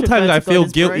just sometimes refer I to feel God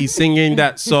as bro. guilty singing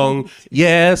that song.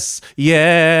 Yes,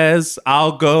 yes,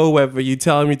 I'll go wherever you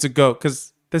tell me to go.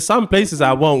 Because there's some places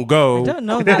I won't go I don't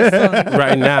know that song.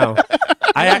 right now.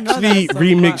 I actually that song,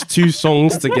 remixed 2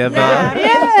 songs together.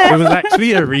 Yeah. It was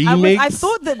actually a remix. I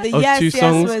thought that the of yes, 2 yes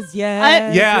songs. was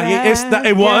yes.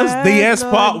 It was. The yes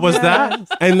part was that. yes.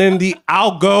 And then the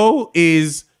I'll go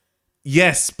is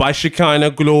Yes by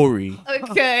Shekinah Glory.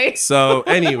 Okay. So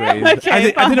anyways,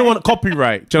 Okay, I didn't want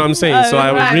copyright. Do you know what I'm saying? So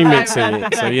I was right, remixing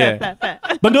right. it. So yeah.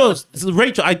 But no, so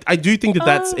Rachel, I do think that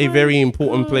that's a very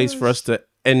important place for us to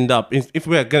end up. If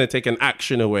we're going to take an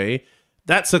action away,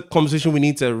 that's a conversation we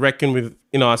need to reckon with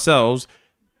in ourselves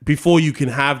before you can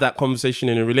have that conversation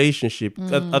in a relationship.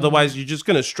 Otherwise, you're just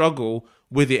going to struggle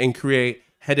with it and create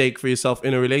headache for yourself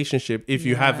in a relationship if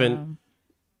you haven't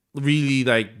really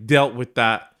like dealt with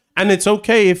that. And it's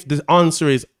okay if the answer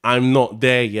is I'm not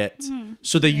there yet.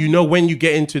 So that you know when you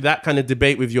get into that kind of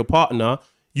debate with your partner,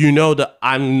 you know that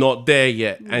I'm not there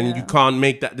yet, and you can't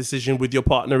make that decision with your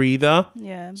partner either.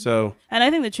 Yeah. So, And I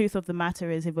think the truth of the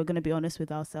matter is, if we're going to be honest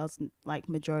with ourselves, like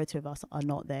majority of us are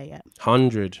not there yet.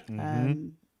 100.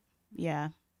 Yeah.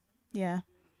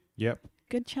 Yep.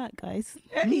 Good chat, guys.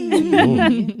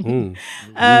 Mm.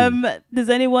 Does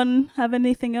anyone have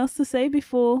anything else to say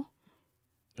before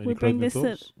Any we bring closing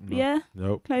this? thoughts? No. Yeah.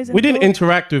 Nope. Closing. We didn't thoughts?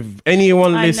 interact with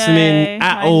anyone I listening know,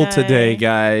 at I all know. today,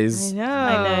 guys. I know.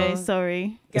 I know.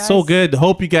 Sorry. It's all good.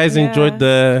 Hope you guys Yeah. enjoyed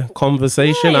the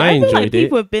conversation. Yeah, I feel like enjoyed it.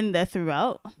 people have been there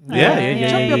throughout. Yeah.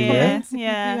 Drop your yeah. comments if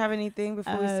Yeah. you have anything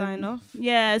before we sign off.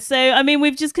 Yeah. So I mean,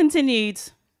 we've just continued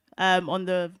on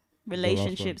the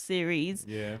relationship series.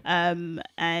 Yeah.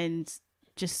 And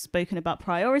just spoken about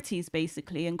priorities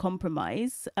basically and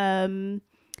compromise.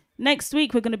 Next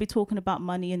week we're going to be talking about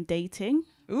money and dating,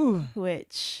 Ooh.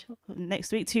 which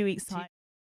next week, 2 weeks time.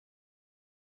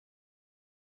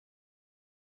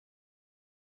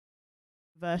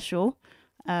 Controversial.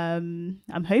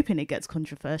 I'm hoping it gets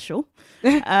controversial.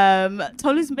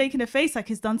 Tolu's making a face like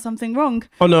he's done something wrong.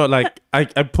 Oh no, like I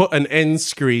put an end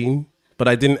screen, but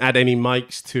I didn't add any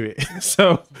mics to it.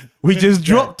 So we just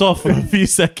dropped off for a few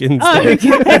seconds.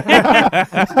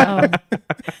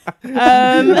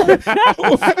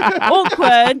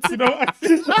 Awkward.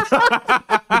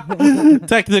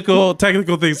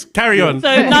 Technical things. Carry on.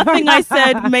 So nothing I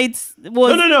said was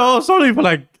No. It's only for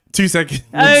like 2 seconds.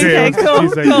 Okay, cool. Two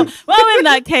seconds. Well, in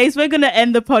that case, we're going to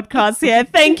end the podcast here.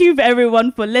 Thank you for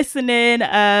everyone for listening.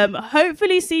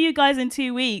 Hopefully see you guys in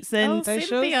 2 weeks. And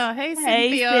Cynthia. Hey,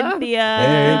 hey,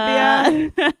 Cynthia.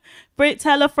 Cynthia. Brit,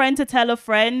 tell a friend to tell a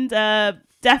friend.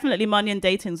 Definitely money and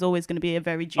dating is always going to be a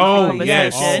very juicy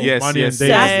conversation. yes. Money and So-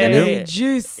 dating. That's going to Yeah. be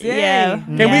juicy. Yeah.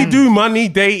 Can we do money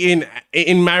dating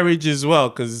in marriage as well?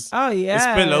 Because Oh,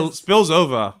 yeah. it spills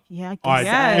over. Yeah, I guess All right,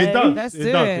 Yeah, it does. let's It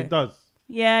do does. it. It does.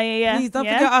 Yeah. Please don't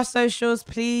Yeah. forget our socials.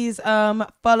 Please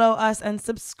follow us and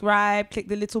subscribe. Click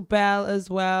the little bell as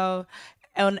well.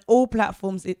 On all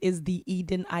platforms, it is the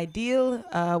Eden Ideal.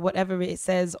 Whatever it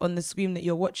says on the screen that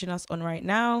you're watching us on right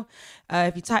now.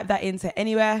 If you type that into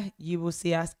anywhere, you will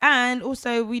see us. And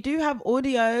also, we do have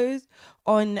audios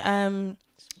on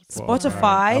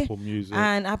Spotify. Apple Music.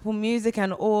 And Apple Music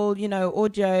and all,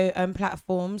 audio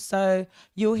platforms. So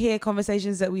you'll hear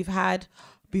conversations that we've had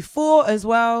before as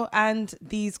well, and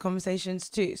these conversations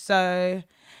too. So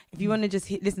if you want to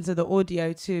just listen to the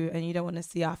audio too, and you don't want to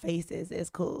see our faces, it's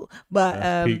cool. But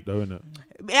That's peak though, isn't it?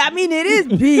 I mean, it is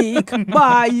big,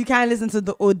 but you can listen to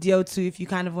the audio too if you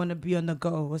kind of want to be on the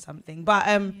go or something. But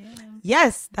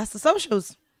yes, that's the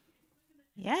socials.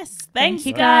 Yes. Thank Thank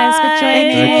you you guys for guys.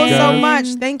 Thank you Thank all you, so guys. much.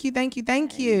 Thank you.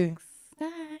 Thanks.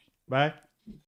 Bye.